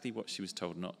 Exactly what she was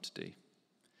told not to do.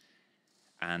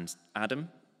 And Adam,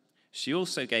 she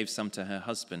also gave some to her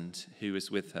husband who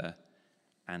was with her,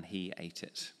 and he ate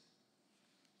it.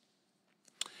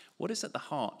 What is at the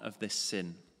heart of this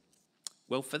sin?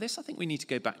 Well, for this, I think we need to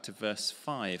go back to verse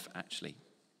 5, actually.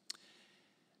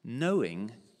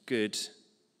 Knowing good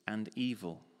and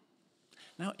evil.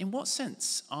 Now, in what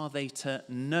sense are they to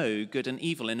know good and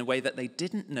evil in a way that they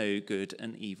didn't know good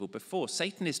and evil before?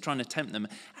 Satan is trying to tempt them,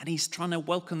 and he's trying to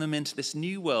welcome them into this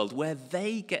new world where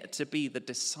they get to be the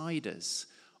deciders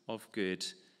of good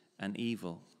and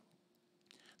evil.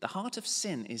 The heart of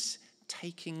sin is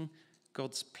taking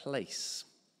God's place.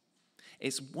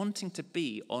 It's wanting to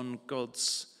be on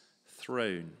God's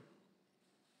throne.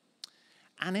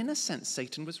 And in a sense,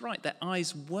 Satan was right. Their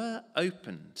eyes were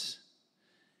opened.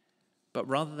 But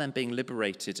rather than being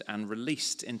liberated and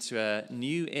released into a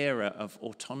new era of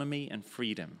autonomy and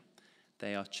freedom,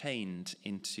 they are chained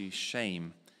into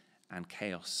shame and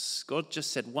chaos. God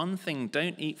just said one thing,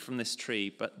 don't eat from this tree,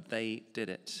 but they did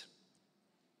it.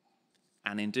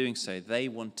 And in doing so, they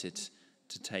wanted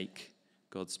to take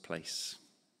God's place.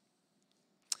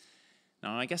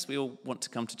 Now, I guess we all want to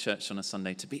come to church on a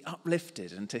Sunday to be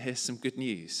uplifted and to hear some good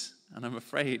news. And I'm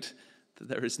afraid that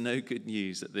there is no good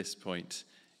news at this point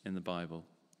in the Bible.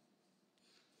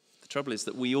 The trouble is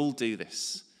that we all do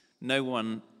this. No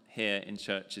one here in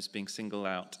church is being singled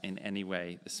out in any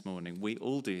way this morning. We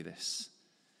all do this.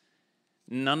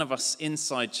 None of us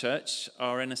inside church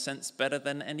are, in a sense, better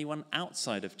than anyone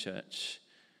outside of church.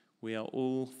 We are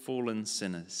all fallen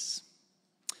sinners.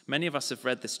 Many of us have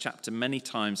read this chapter many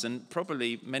times, and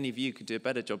probably many of you could do a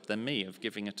better job than me of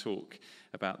giving a talk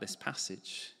about this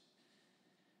passage.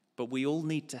 But we all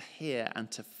need to hear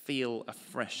and to feel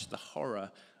afresh the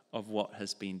horror of what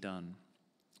has been done.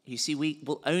 You see, we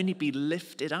will only be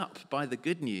lifted up by the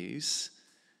good news,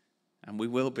 and we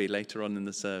will be later on in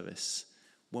the service,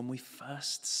 when we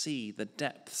first see the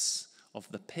depths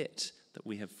of the pit that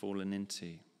we have fallen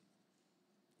into.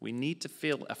 We need to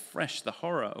feel afresh the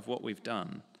horror of what we've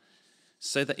done,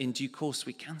 so that in due course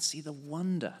we can see the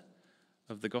wonder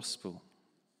of the gospel.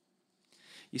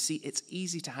 You see, it's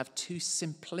easy to have too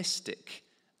simplistic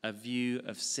a view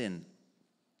of sin.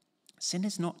 Sin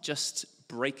is not just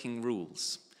breaking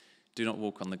rules. Do not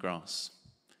walk on the grass.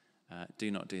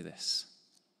 Do not do this.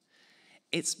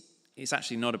 It's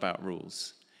actually not about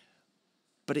rules,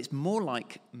 but it's more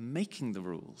like making the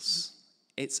rules.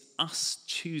 It's us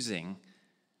choosing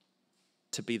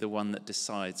to be the one that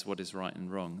decides what is right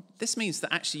and wrong. This means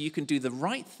that actually you can do the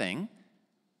right thing,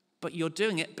 but you're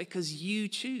doing it because you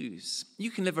choose.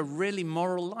 You can live a really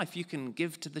moral life. You can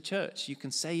give to the church. You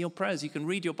can say your prayers. You can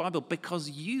read your Bible because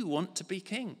you want to be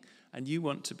king and you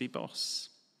want to be boss.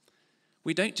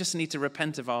 We don't just need to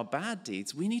repent of our bad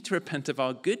deeds. We need to repent of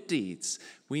our good deeds.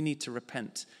 We need to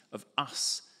repent of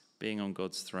us being on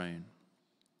God's throne.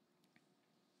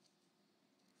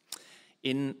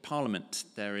 In Parliament,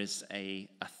 there is a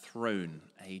throne,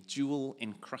 a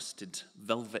jewel-encrusted,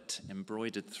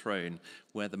 velvet-embroidered throne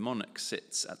where the monarch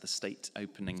sits at the state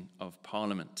opening of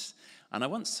Parliament. And I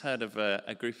once heard of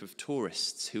a group of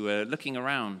tourists who were looking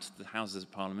around the Houses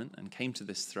of Parliament and came to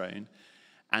this throne.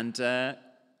 And the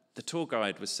tour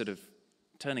guide was sort of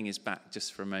turning his back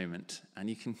just for a moment. And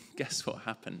you can guess what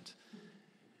happened.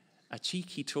 A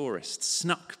cheeky tourist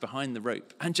snuck behind the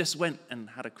rope and just went and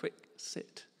had a quick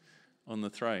sit on the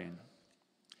throne.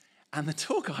 And the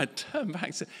tour guide turned back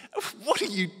and said, "What are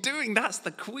you doing? That's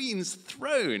the Queen's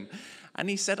throne." And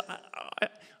he said, I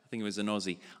think it was an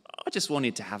Aussie, "I just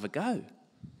wanted to have a go."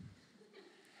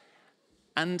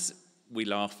 And we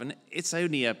laugh, and it's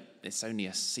only a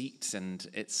seat, and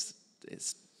it's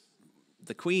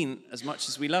the Queen, as much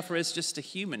as we love her, is just a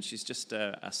human. She's just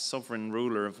a sovereign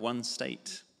ruler of one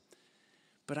state.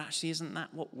 But actually, isn't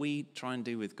that what we try and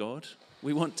do with God?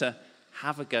 We want to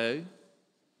have a go.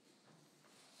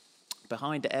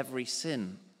 Behind every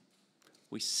sin,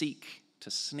 we seek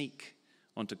to sneak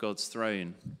onto God's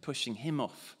throne, pushing him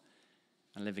off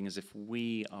and living as if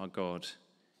we are God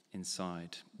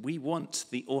inside. We want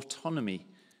the autonomy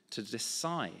to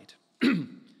decide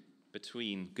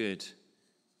between good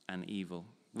and evil.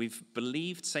 We've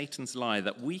believed Satan's lie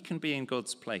that we can be in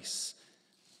God's place,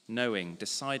 knowing,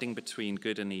 deciding between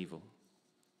good and evil.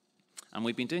 And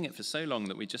we've been doing it for so long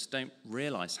that we just don't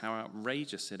realize how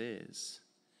outrageous it is.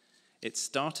 It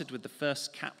started with the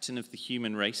first captain of the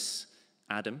human race,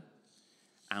 Adam,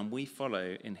 and we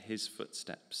follow in his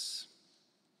footsteps.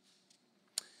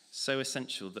 So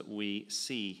essential that we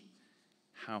see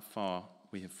how far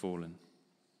we have fallen.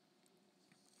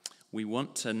 We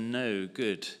want to know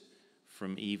good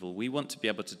from evil. We want to be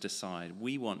able to decide.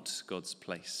 We want God's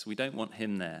place. We don't want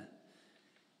him there.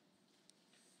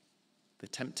 The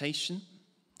temptation,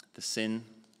 the sin,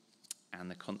 and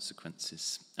the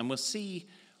consequences. And we'll see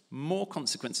more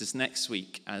consequences next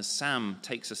week as Sam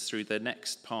takes us through the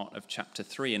next part of chapter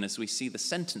 3 and as we see the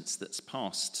sentence that's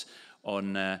passed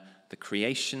on the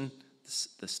creation,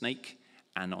 the snake,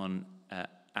 and on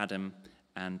Adam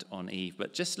and on Eve.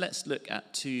 But just let's look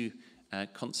at two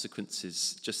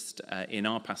consequences just in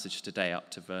our passage today up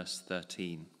to verse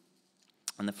 13.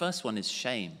 And the first one is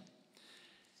shame.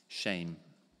 Shame.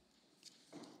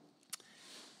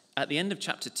 At the end of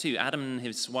chapter 2, Adam and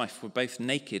his wife were both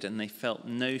naked and they felt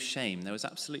no shame. There was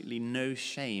absolutely no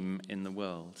shame in the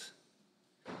world.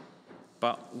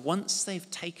 But once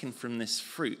they've taken from this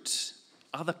fruit,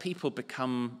 other people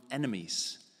become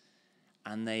enemies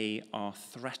and they are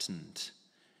threatened.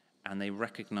 and they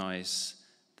recognize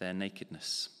their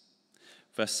nakedness.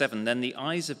 Verse 7, then the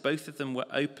eyes of both of them were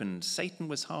opened. Satan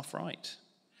was half right.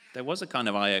 There was a kind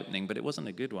of eye-opening, but it wasn't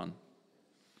a good one.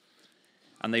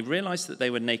 And they realized that they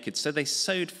were naked, so they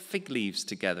sewed fig leaves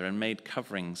together and made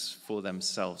coverings for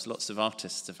themselves. Lots of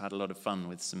artists have had a lot of fun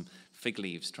with some fig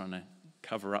leaves, trying to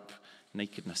cover up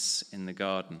nakedness in the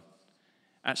garden.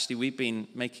 Actually, we've been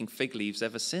making fig leaves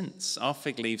ever since. Our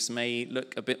fig leaves may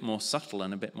look a bit more subtle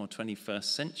and a bit more 21st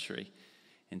century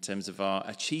in terms of our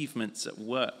achievements at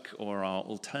work or our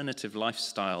alternative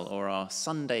lifestyle or our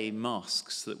Sunday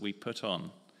masks that we put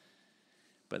on.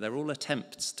 But they're all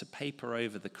attempts to paper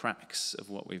over the cracks of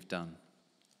what we've done.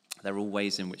 They're all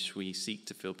ways in which we seek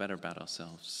to feel better about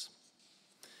ourselves.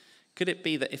 Could it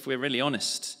be that if we're really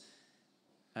honest,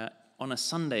 on a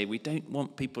Sunday, we don't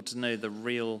want people to know the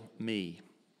real me?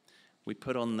 We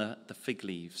put on the fig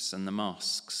leaves and the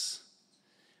masks.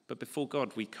 But before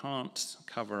God, we can't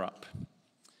cover up.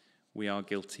 We are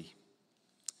guilty.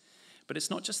 But it's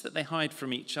not just that they hide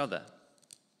from each other.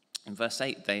 In verse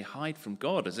 8, they hide from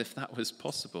God as if that was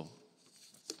possible.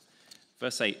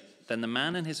 Verse 8, then the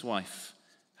man and his wife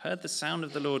heard the sound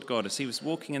of the Lord God as he was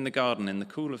walking in the garden in the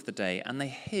cool of the day, and they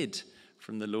hid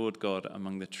from the Lord God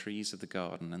among the trees of the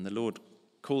garden. And the Lord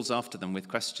calls after them with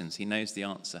questions. He knows the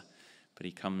answer, but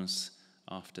he comes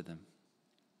after them.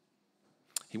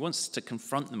 He wants to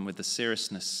confront them with the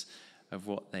seriousness of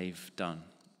what they've done,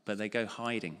 but they go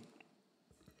hiding.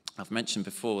 I've mentioned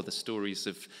before the stories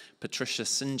of Patricia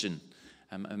St. John,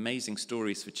 amazing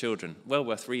stories for children, well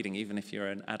worth reading even if you're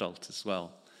an adult as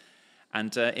well.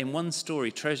 And in one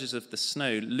story, Treasures of the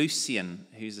Snow, Lucian,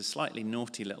 who's a slightly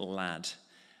naughty little lad,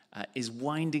 is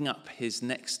winding up his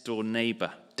next door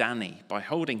neighbour, Danny, by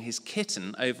holding his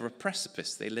kitten over a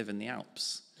precipice. They live in the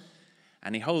Alps.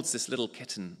 And he holds this little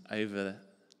kitten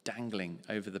dangling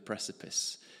over the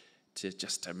precipice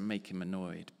just to make him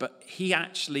annoyed. But he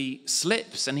actually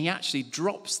slips and he actually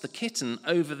drops the kitten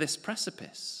over this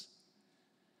precipice.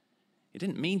 He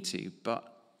didn't mean to,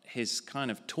 but his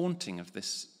kind of taunting of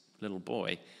this little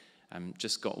boy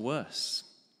just got worse.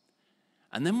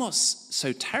 And then what's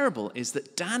so terrible is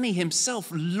that Danny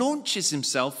himself launches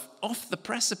himself off the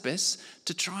precipice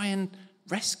to try and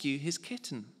rescue his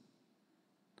kitten.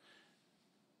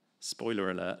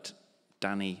 Spoiler alert,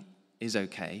 Danny is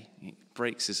okay. He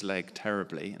breaks his leg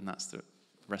terribly, and that's the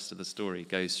rest of the story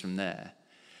goes from there.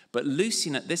 But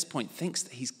Lucian at this point thinks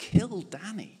that he's killed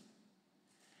Danny,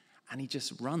 and he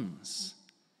just runs.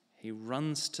 He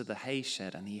runs to the hay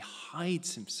shed and he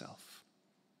hides himself.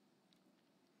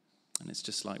 And it's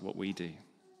just like what we do.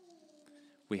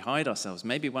 We hide ourselves.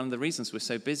 Maybe one of the reasons we're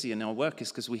so busy in our work is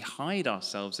because we hide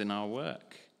ourselves in our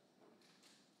work.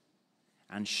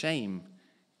 And shame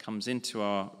comes into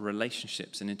our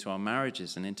relationships and into our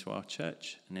marriages and into our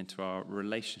church and into our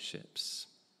relationships.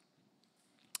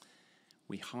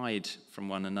 We hide from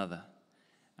one another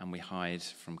and we hide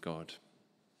from God.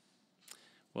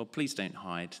 Well, please don't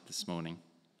hide this morning.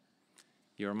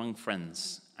 You're among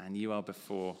friends and you are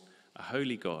before a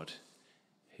holy God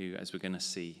who, as we're going to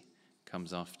see,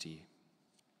 comes after you.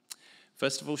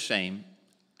 First of all, shame,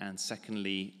 and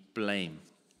secondly, blame.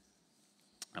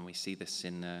 And we see this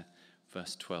in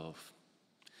verse 12.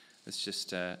 Let's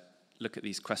just look at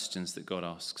these questions that God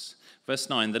asks. Verse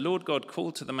 9, the Lord God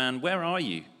called to the man, "Where are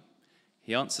you?"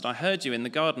 He answered, "I heard you in the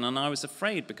garden, and I was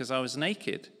afraid because I was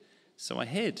naked, so I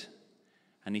hid."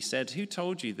 And he said, "Who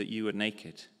told you that you were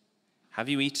naked? Have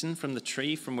you eaten from the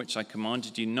tree from which I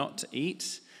commanded you not to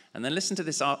eat?" And then listen to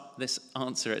this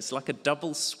answer. It's like a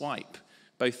double swipe,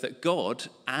 both at God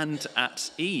and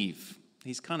at Eve.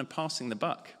 He's kind of passing the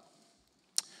buck.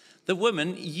 "The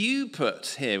woman you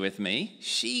put here with me,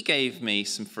 she gave me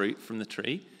some fruit from the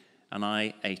tree, and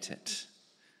I ate it.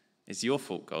 It's your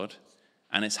fault, God,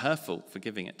 and it's her fault for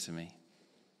giving it to me."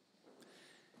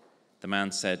 The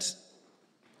man said,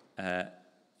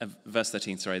 verse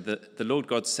 13, the Lord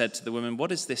God said to the woman,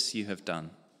 "What is this you have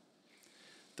done?"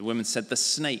 The woman said, "The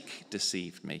snake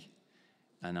deceived me,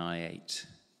 and I ate,"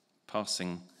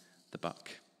 passing the buck.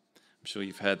 I'm sure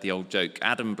you've heard the old joke.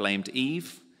 Adam blamed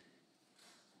Eve.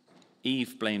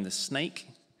 Eve blamed the snake,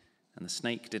 and the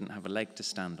snake didn't have a leg to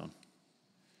stand on.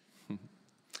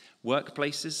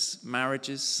 Workplaces,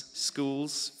 marriages,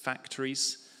 schools,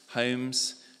 factories,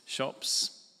 homes,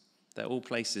 shops, they're all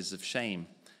places of shame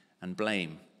and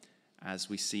blame as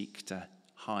we seek to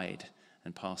hide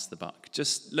and pass the buck.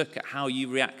 Just look at how you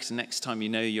react next time you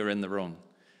know you're in the wrong.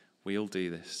 We all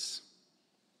do this.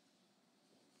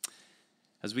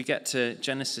 As we get to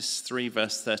Genesis 3,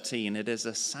 verse 13, it is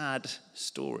a sad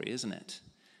story, isn't it?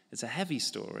 It's a heavy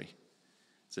story.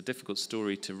 It's a difficult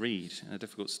story to read and a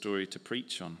difficult story to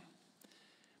preach on.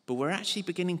 But we're actually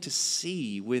beginning to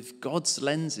see with God's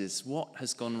lenses what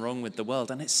has gone wrong with the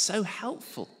world. And it's so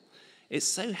helpful. It's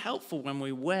so helpful when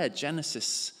we wear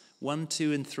Genesis 1,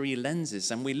 2, and 3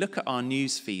 lenses and we look at our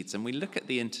news feeds and we look at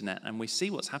the internet and we see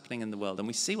what's happening in the world and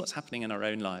we see what's happening in our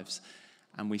own lives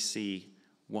and we see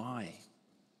why.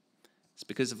 It's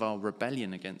because of our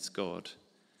rebellion against God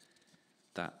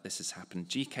that this has happened.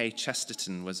 G.K.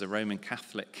 Chesterton was a Roman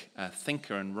Catholic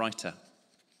thinker and writer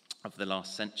of the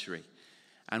last century.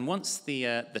 And once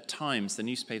the Times, the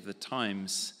newspaper The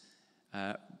Times,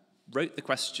 wrote the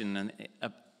question and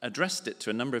addressed it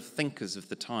to a number of thinkers of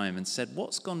the time and said,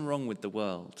 what's gone wrong with the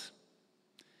world?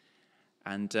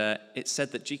 And it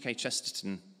said that G.K.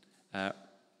 Chesterton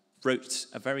wrote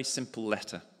a very simple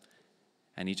letter.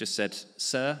 And he just said,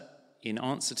 "Sir, in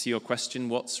answer to your question,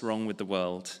 what's wrong with the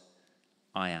world?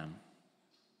 I am."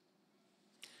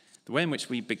 The way in which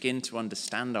we begin to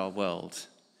understand our world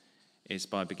is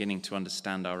by beginning to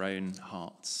understand our own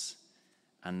hearts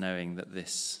and knowing that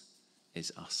this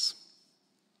is us.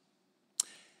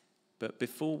 But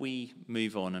before we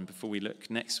move on and before we look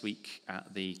next week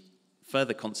at the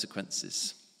further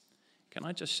consequences, can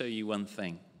I just show you one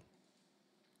thing?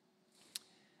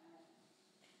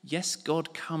 Yes,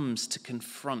 God comes to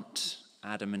confront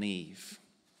Adam and Eve.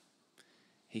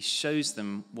 He shows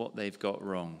them what they've got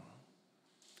wrong.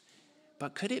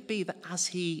 But could it be that as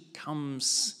he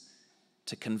comes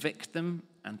to convict them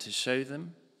and to show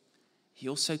them, he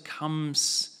also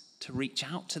comes to reach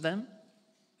out to them?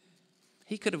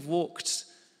 He could have walked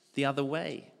the other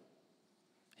way.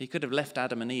 He could have left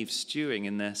Adam and Eve stewing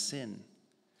in their sin.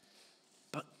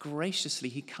 But graciously,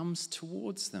 he comes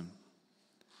towards them.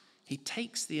 He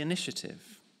takes the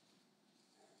initiative.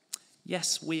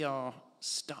 Yes, we are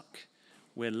stuck.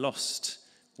 We're lost.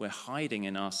 We're hiding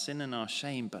in our sin and our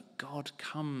shame, but God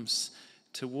comes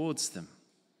towards them.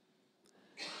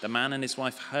 The man and his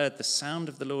wife heard the sound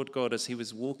of the Lord God as he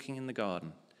was walking in the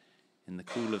garden in the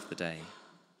cool of the day.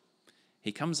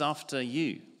 He comes after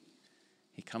you.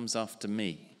 He comes after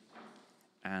me.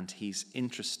 And he's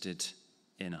interested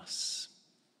in us.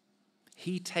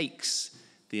 He takes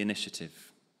the initiative.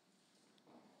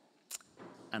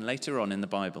 And later on in the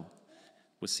Bible,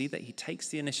 we'll see that he takes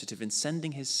the initiative in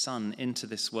sending his son into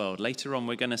this world. Later on,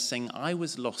 we're going to sing, "I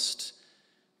was lost,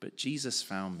 but Jesus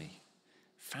found me.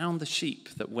 Found the sheep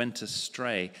that went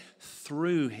astray,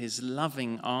 threw his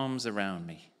loving arms around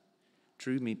me,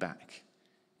 drew me back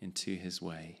into his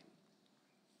way."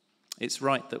 It's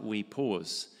right that we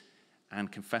pause and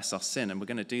confess our sin, and we're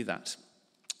going to do that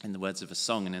in the words of a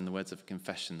song and in the words of a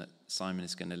confession that Simon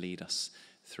is going to lead us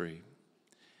through.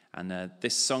 And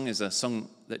this song is a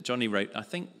song that Jonny wrote, I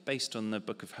think, based on the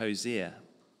book of Hosea.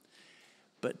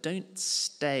 But don't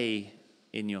stay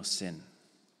in your sin.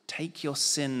 Take your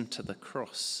sin to the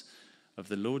cross of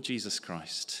the Lord Jesus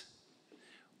Christ,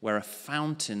 where a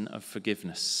fountain of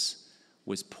forgiveness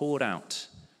was poured out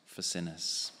for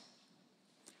sinners.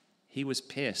 He was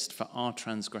pierced for our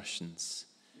transgressions.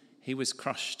 He was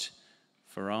crushed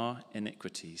for our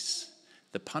iniquities.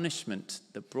 The punishment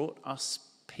that brought us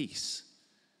peace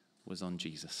was on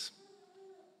Jesus.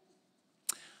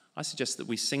 I suggest that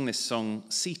we sing this song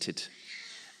seated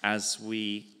as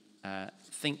we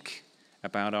think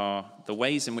about the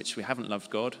ways in which we haven't loved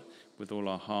God with all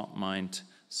our heart, mind,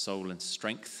 soul, and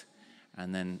strength.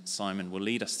 And then Simon will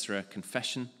lead us through a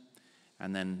confession,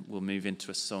 and then we'll move into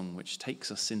a song which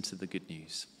takes us into the good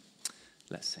news.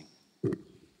 Let's sing.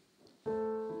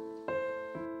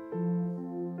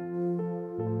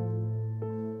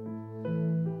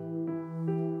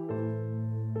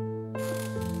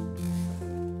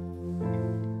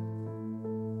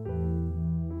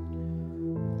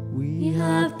 We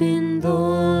have been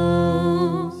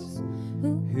those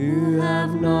who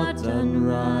have not done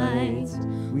right.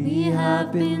 We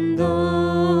have been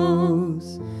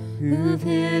those who've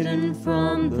hidden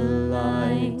from the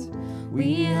light.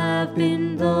 We have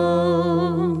been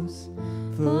those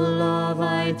full of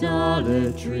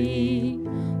idolatry.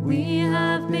 We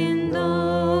have been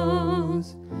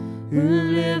those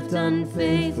who lived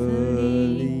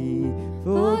unfaithfully.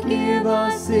 Forgive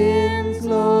our sins,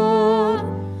 Lord.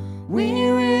 We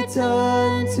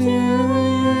return to you.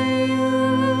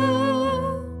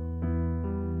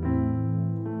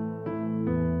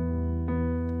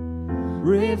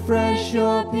 Refresh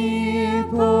your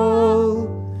people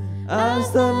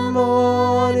as the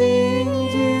morning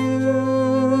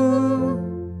dew,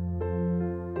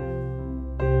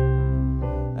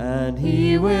 and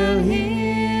he will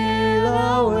heal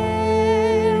our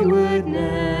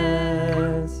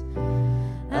waywardness,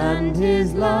 and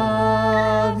his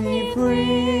love he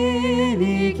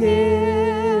freely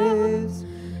gives,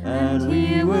 and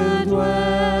we will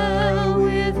dwell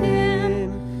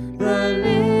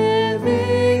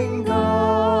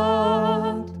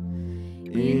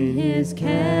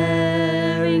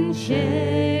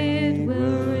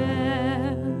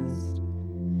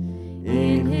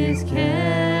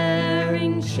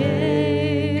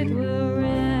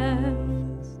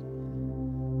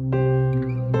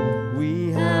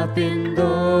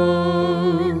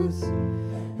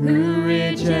who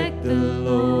reject the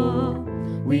law.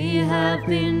 We have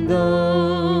been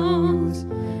those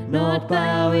not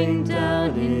bowing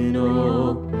down in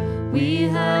awe. We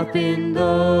have been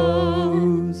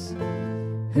those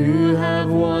who have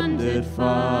wandered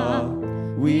far.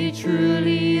 We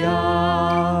truly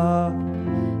are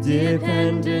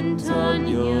dependent on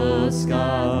your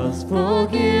scars.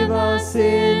 Forgive our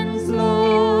sins,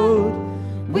 Lord.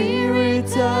 We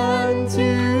return to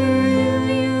you.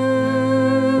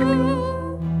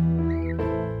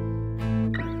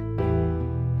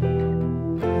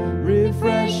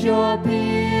 Refresh your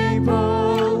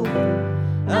people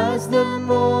as the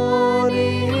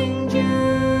morning dew,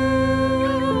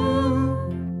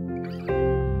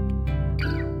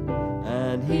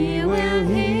 and he will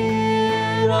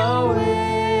heal our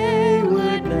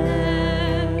waywardness,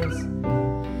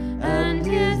 and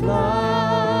his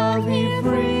love he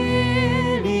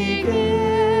freely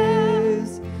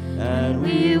gives, and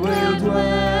we will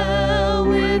dwell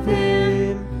with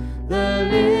him, the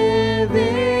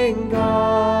living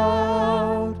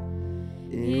God.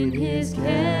 In his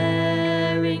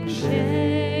caring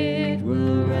shade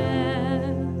we'll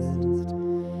rest.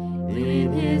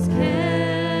 In his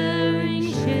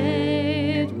caring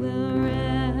shade we'll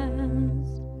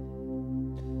rest.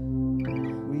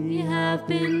 We have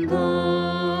been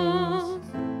those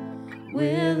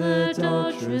with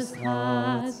adulterous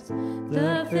hearts,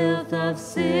 the filth of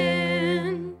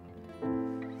sin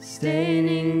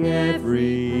staining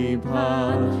every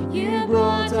part. You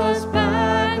brought us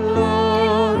back,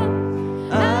 Lord,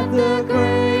 at the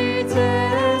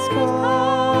greatest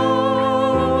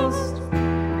cost.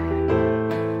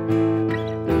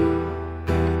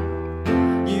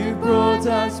 You brought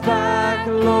us back,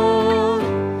 Lord,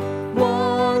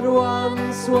 what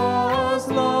once was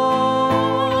lost,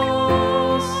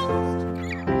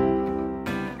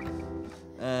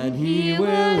 and he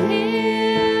will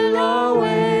heal our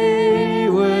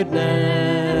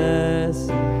waywardness,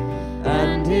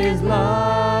 and his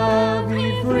love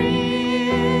he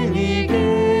freely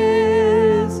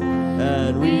gives,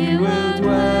 and we will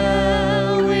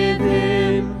dwell with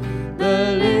him,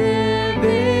 the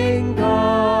living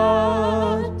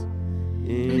God.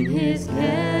 In his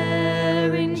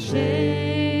caring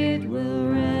shade we'll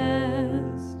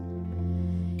rest.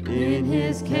 In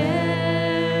his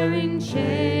caring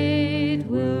shade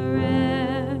we'll rest.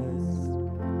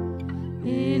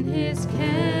 In his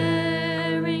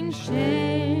caring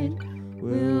shade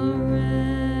we'll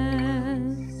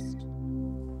rest.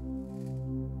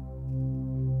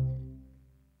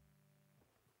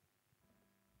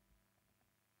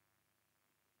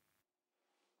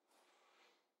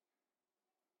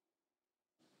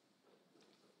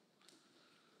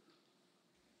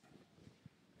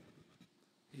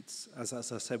 It's, as I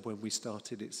said when we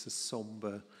started, it's a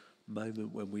somber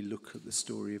moment when we look at the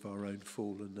story of our own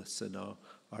fallenness and our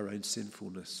own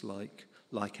sinfulness.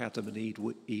 Like Adam and Eve,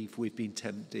 we've been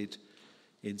tempted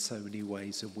in so many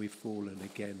ways, and we've fallen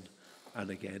again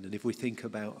and again. And if we think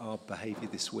about our behaviour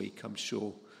this week, I'm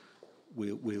sure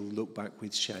we'll look back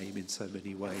with shame in so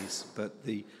many ways. But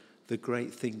the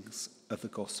great things of the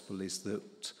gospel is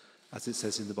that, as it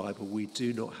says in the Bible, we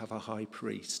do not have a high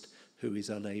priest who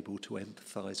is unable to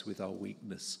empathise with our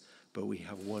weakness, but we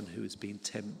have one who has been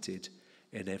tempted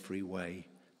in every way,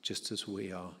 just as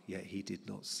we are, yet he did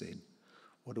not sin.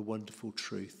 What a wonderful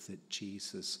truth that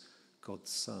Jesus,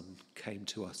 God's Son, came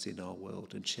to us in our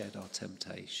world and shared our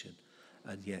temptation,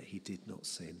 and yet he did not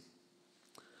sin.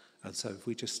 And so if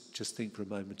we just think for a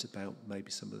moment about maybe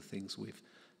some of the things we've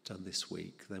done this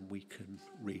week, then we can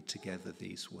read together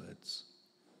these words.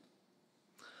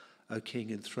 O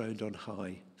King, enthroned on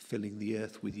high, filling the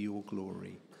earth with your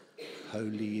glory,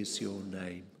 holy is your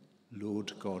name,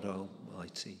 Lord God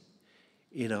Almighty.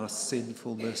 In our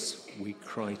sinfulness, we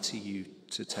cry to you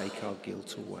to take our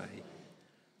guilt away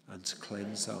and to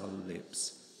cleanse our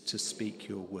lips to speak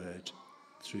your word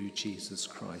through Jesus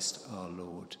Christ our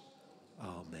Lord.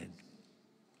 Amen.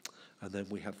 And then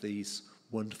we have these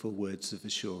wonderful words of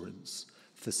assurance.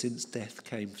 For since death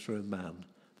came through a man,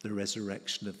 the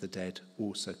resurrection of the dead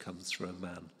also comes through a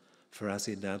man. For as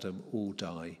in Adam all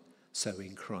die, so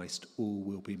in Christ all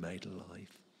will be made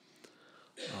alive.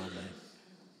 Amen.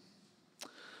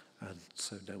 And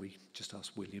so now we just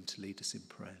ask William to lead us in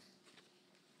prayer.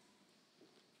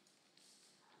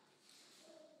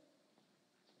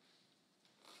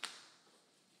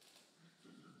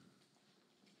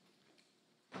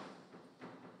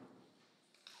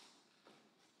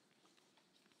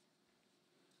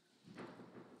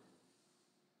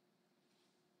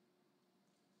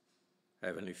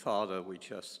 Heavenly Father, we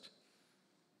just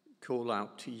call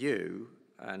out to you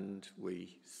and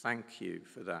we thank you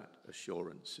for that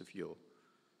assurance of your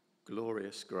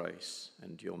glorious grace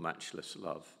and your matchless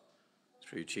love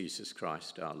through Jesus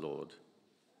Christ our Lord.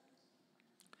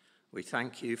 We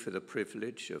thank you for the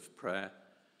privilege of prayer,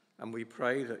 and we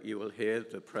pray that you will hear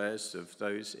the prayers of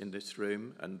those in this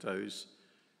room and those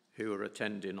who are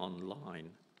attending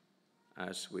online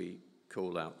as we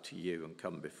call out to you and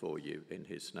come before you in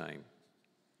his name.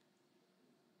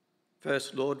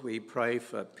 First, Lord, we pray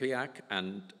for Piak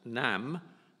and Nam,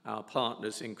 our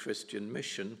partners in Christian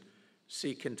mission,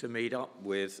 seeking to meet up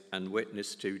with and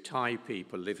witness to Thai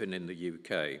people living in the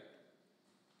UK.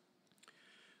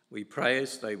 We pray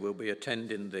as they will be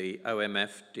attending the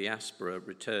OMF Diaspora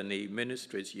Returnee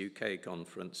Ministries UK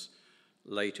conference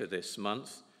later this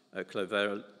month at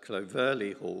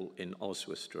Cloverley Hall in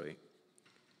Oswestry.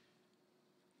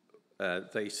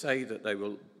 They say that they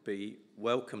will be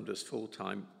welcomed as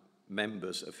full-time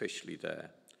members officially there.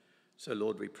 So,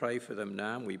 Lord, we pray for them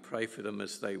now, and we pray for them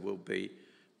as they will be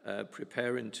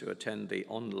preparing to attend the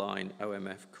online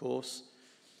OMF course,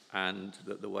 and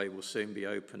that the way will soon be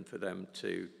open for them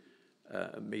to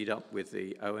meet up with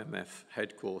the OMF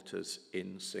headquarters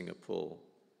in Singapore.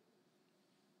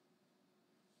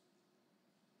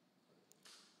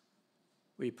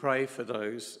 We pray for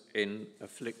those in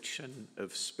affliction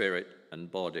of spirit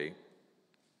and body.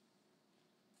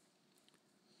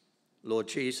 Lord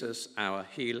Jesus, our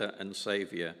healer and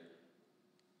saviour,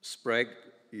 spread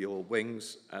your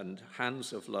wings and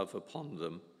hands of love upon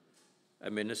them,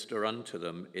 and minister unto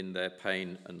them in their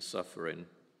pain and suffering.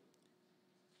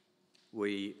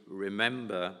 We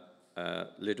remember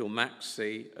little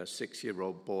Maxie, a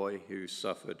 6-year-old boy who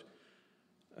suffered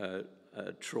a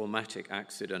traumatic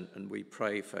accident, and we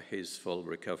pray for his full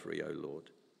recovery, O Lord.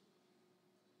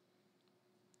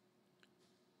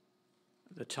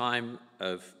 At the time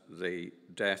of the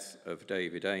death of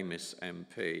David Amis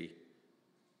MP,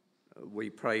 we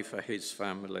pray for his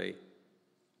family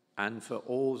and for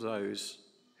all those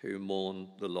who mourn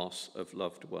the loss of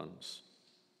loved ones.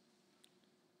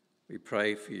 We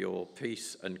pray for your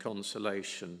peace and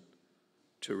consolation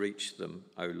to reach them,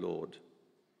 O Lord.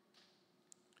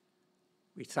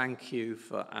 We thank you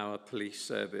for our police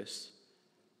service,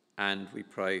 and we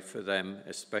pray for them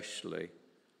especially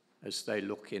as they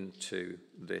look into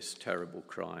this terrible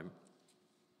crime.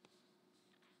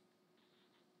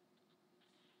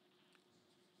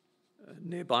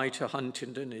 Nearby to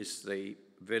Huntingdon is the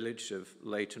village of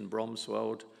Leighton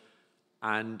Bromswold,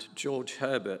 and George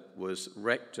Herbert was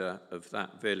rector of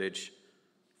that village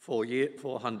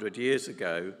 400 years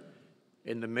ago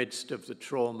in the midst of the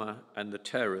trauma and the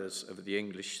terrors of the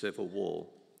English Civil War.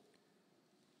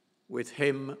 With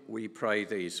him we pray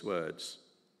these words: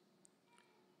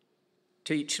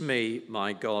 "Teach me,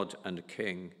 my God and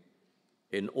King,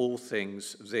 in all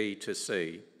things thee to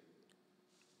see,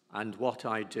 and what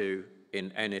I do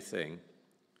in anything,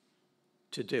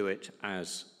 to do it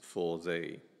as for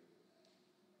thee."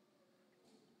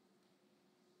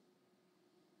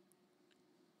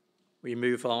 We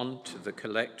move on to the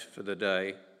collect for the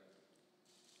day.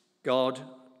 God,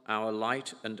 our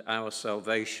light and our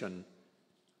salvation,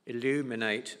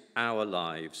 illuminate our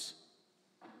lives,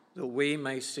 that we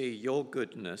may see your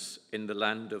goodness in the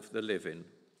land of the living,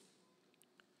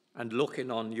 and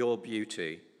looking on your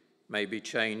beauty may be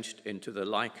changed into the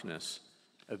likeness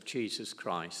of Jesus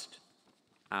Christ,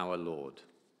 our Lord.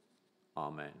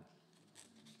 Amen.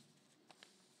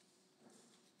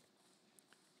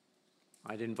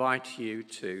 I'd invite you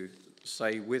to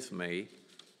say with me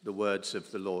the words of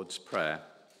the Lord's Prayer.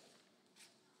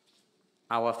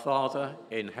 Our Father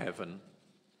in heaven,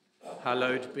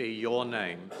 hallowed be your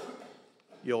name.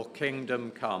 Your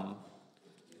kingdom come,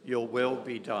 your will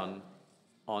be done,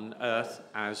 on earth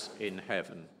as in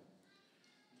heaven.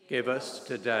 Give us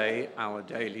today our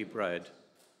daily bread.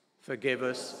 Forgive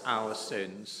us our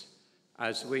sins,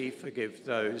 as we forgive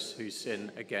those who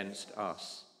sin against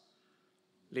us.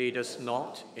 Lead us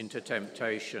not into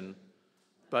temptation,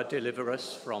 but deliver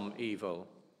us from evil.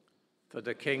 For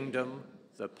the kingdom,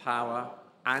 the power,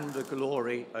 and the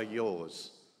glory are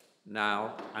yours,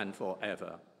 now and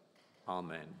forever.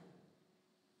 Amen.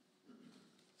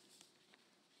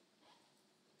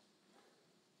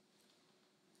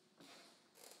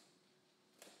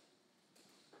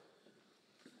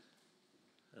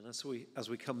 And as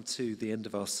we come to the end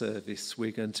of our service,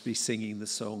 we're going to be singing the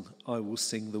song, "I Will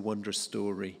Sing the Wondrous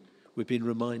Story." We've been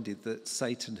reminded that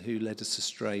Satan, who led us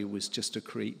astray, was just a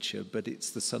creature, but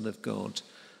it's the Son of God,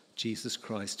 Jesus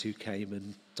Christ, who came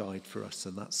and died for us,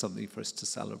 and that's something for us to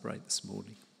celebrate this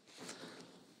morning.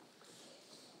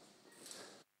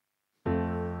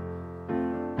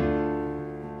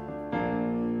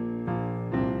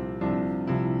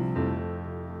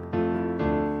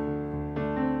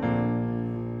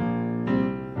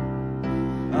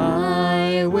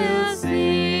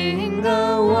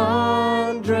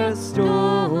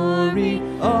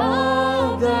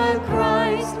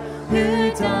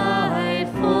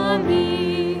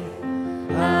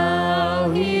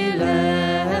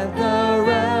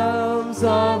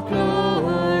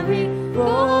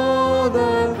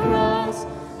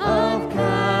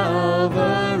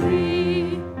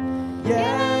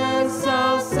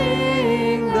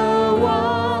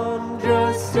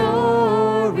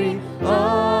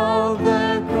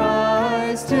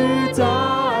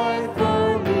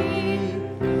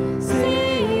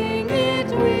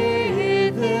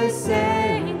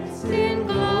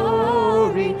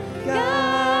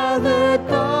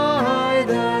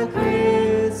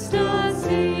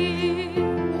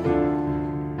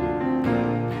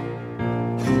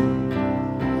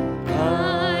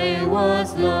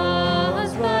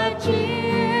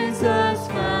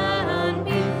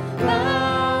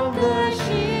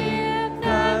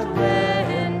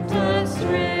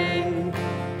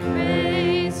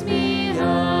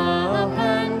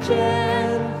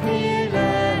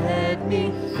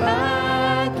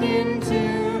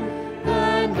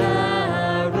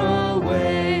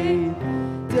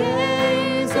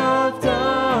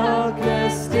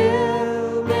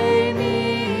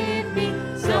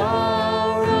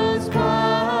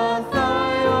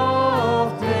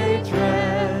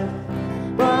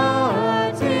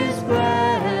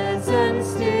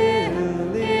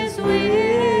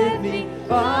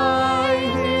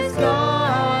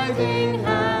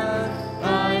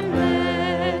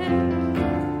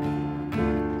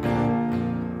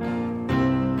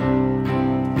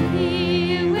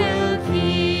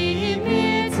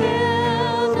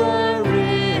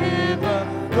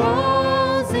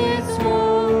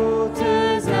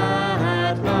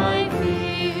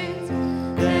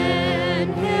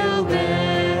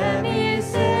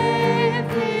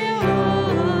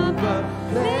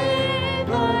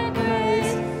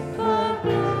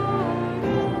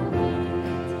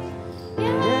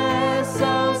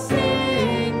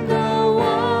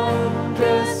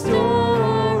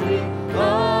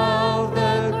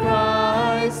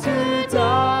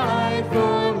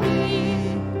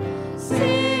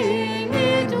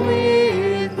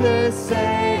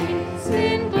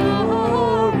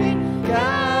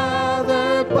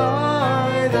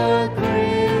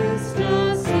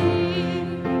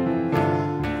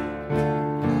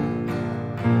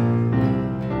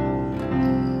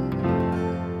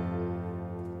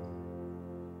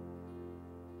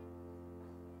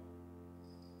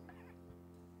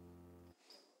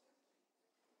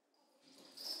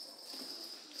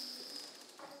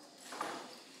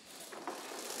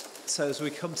 So as we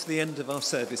come to the end of our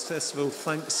service, first of all,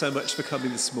 thanks so much for coming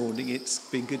this morning. It's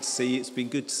been good to see you. It's been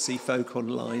good to see folk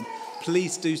online.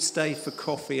 Please do stay for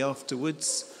coffee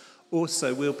afterwards.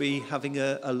 Also, we'll be having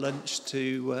a lunch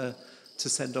to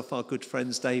send off our good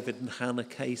friends David and Hannah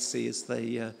Casey as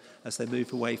they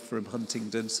move away from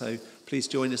Huntingdon. So please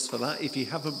join us for that. If you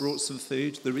haven't brought some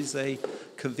food, there is a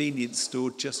convenience store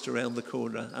just around the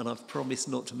corner, and I've promised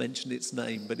not to mention its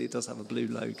name, but it does have a blue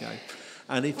logo.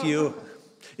 And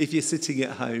if you're sitting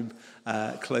at home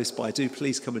close by, do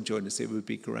please come and join us. It would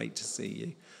be great to see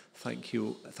you. Thank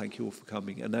you all for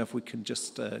coming. And now if we can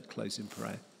just close in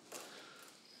prayer.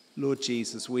 Lord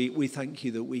Jesus, we thank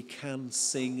you that we can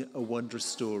sing a wondrous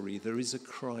story. There is a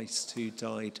Christ who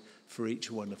died for each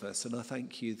one of us. And I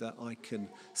thank you that I can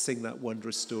sing that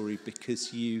wondrous story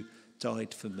because you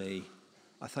died for me.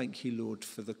 I thank you, Lord,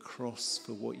 for the cross,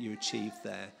 for what you achieved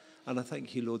there. And I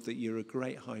thank you, Lord, that you're a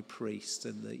great high priest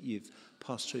and that you've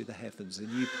passed through the heavens, and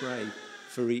you pray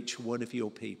for each one of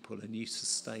your people, and you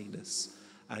sustain us,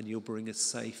 and you'll bring us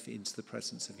safe into the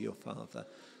presence of your Father.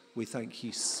 We thank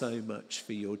you so much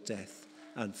for your death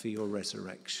and for your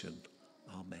resurrection.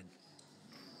 Amen.